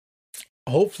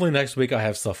 Hopefully next week I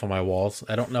have stuff on my walls.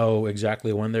 I don't know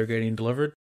exactly when they're getting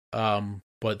delivered.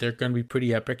 But they're going to be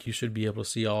pretty epic. You should be able to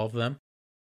see all of them.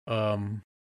 I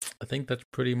think that's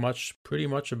pretty much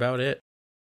about it.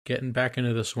 Getting back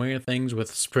into the swing of things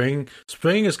with spring.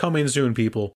 Spring is coming soon,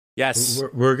 people. Yes.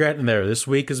 We're getting there. This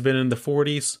week has been in the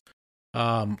 40s.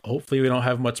 Hopefully we don't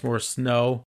have much more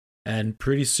snow, and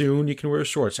pretty soon you can wear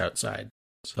shorts outside.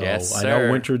 So yes, I know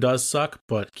winter does suck,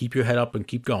 but keep your head up and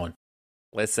keep going.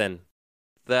 Listen,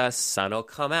 the sun will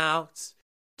come out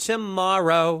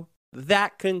tomorrow.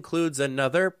 That concludes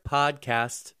another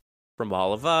podcast from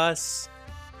all of us.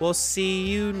 We'll see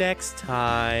you next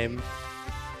time.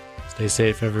 Stay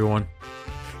safe, everyone.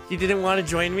 You didn't want to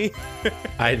join me?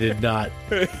 I did not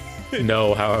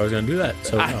know how I was going to do that,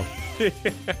 so no.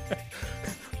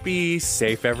 Be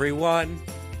safe, everyone.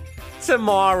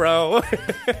 Tomorrow.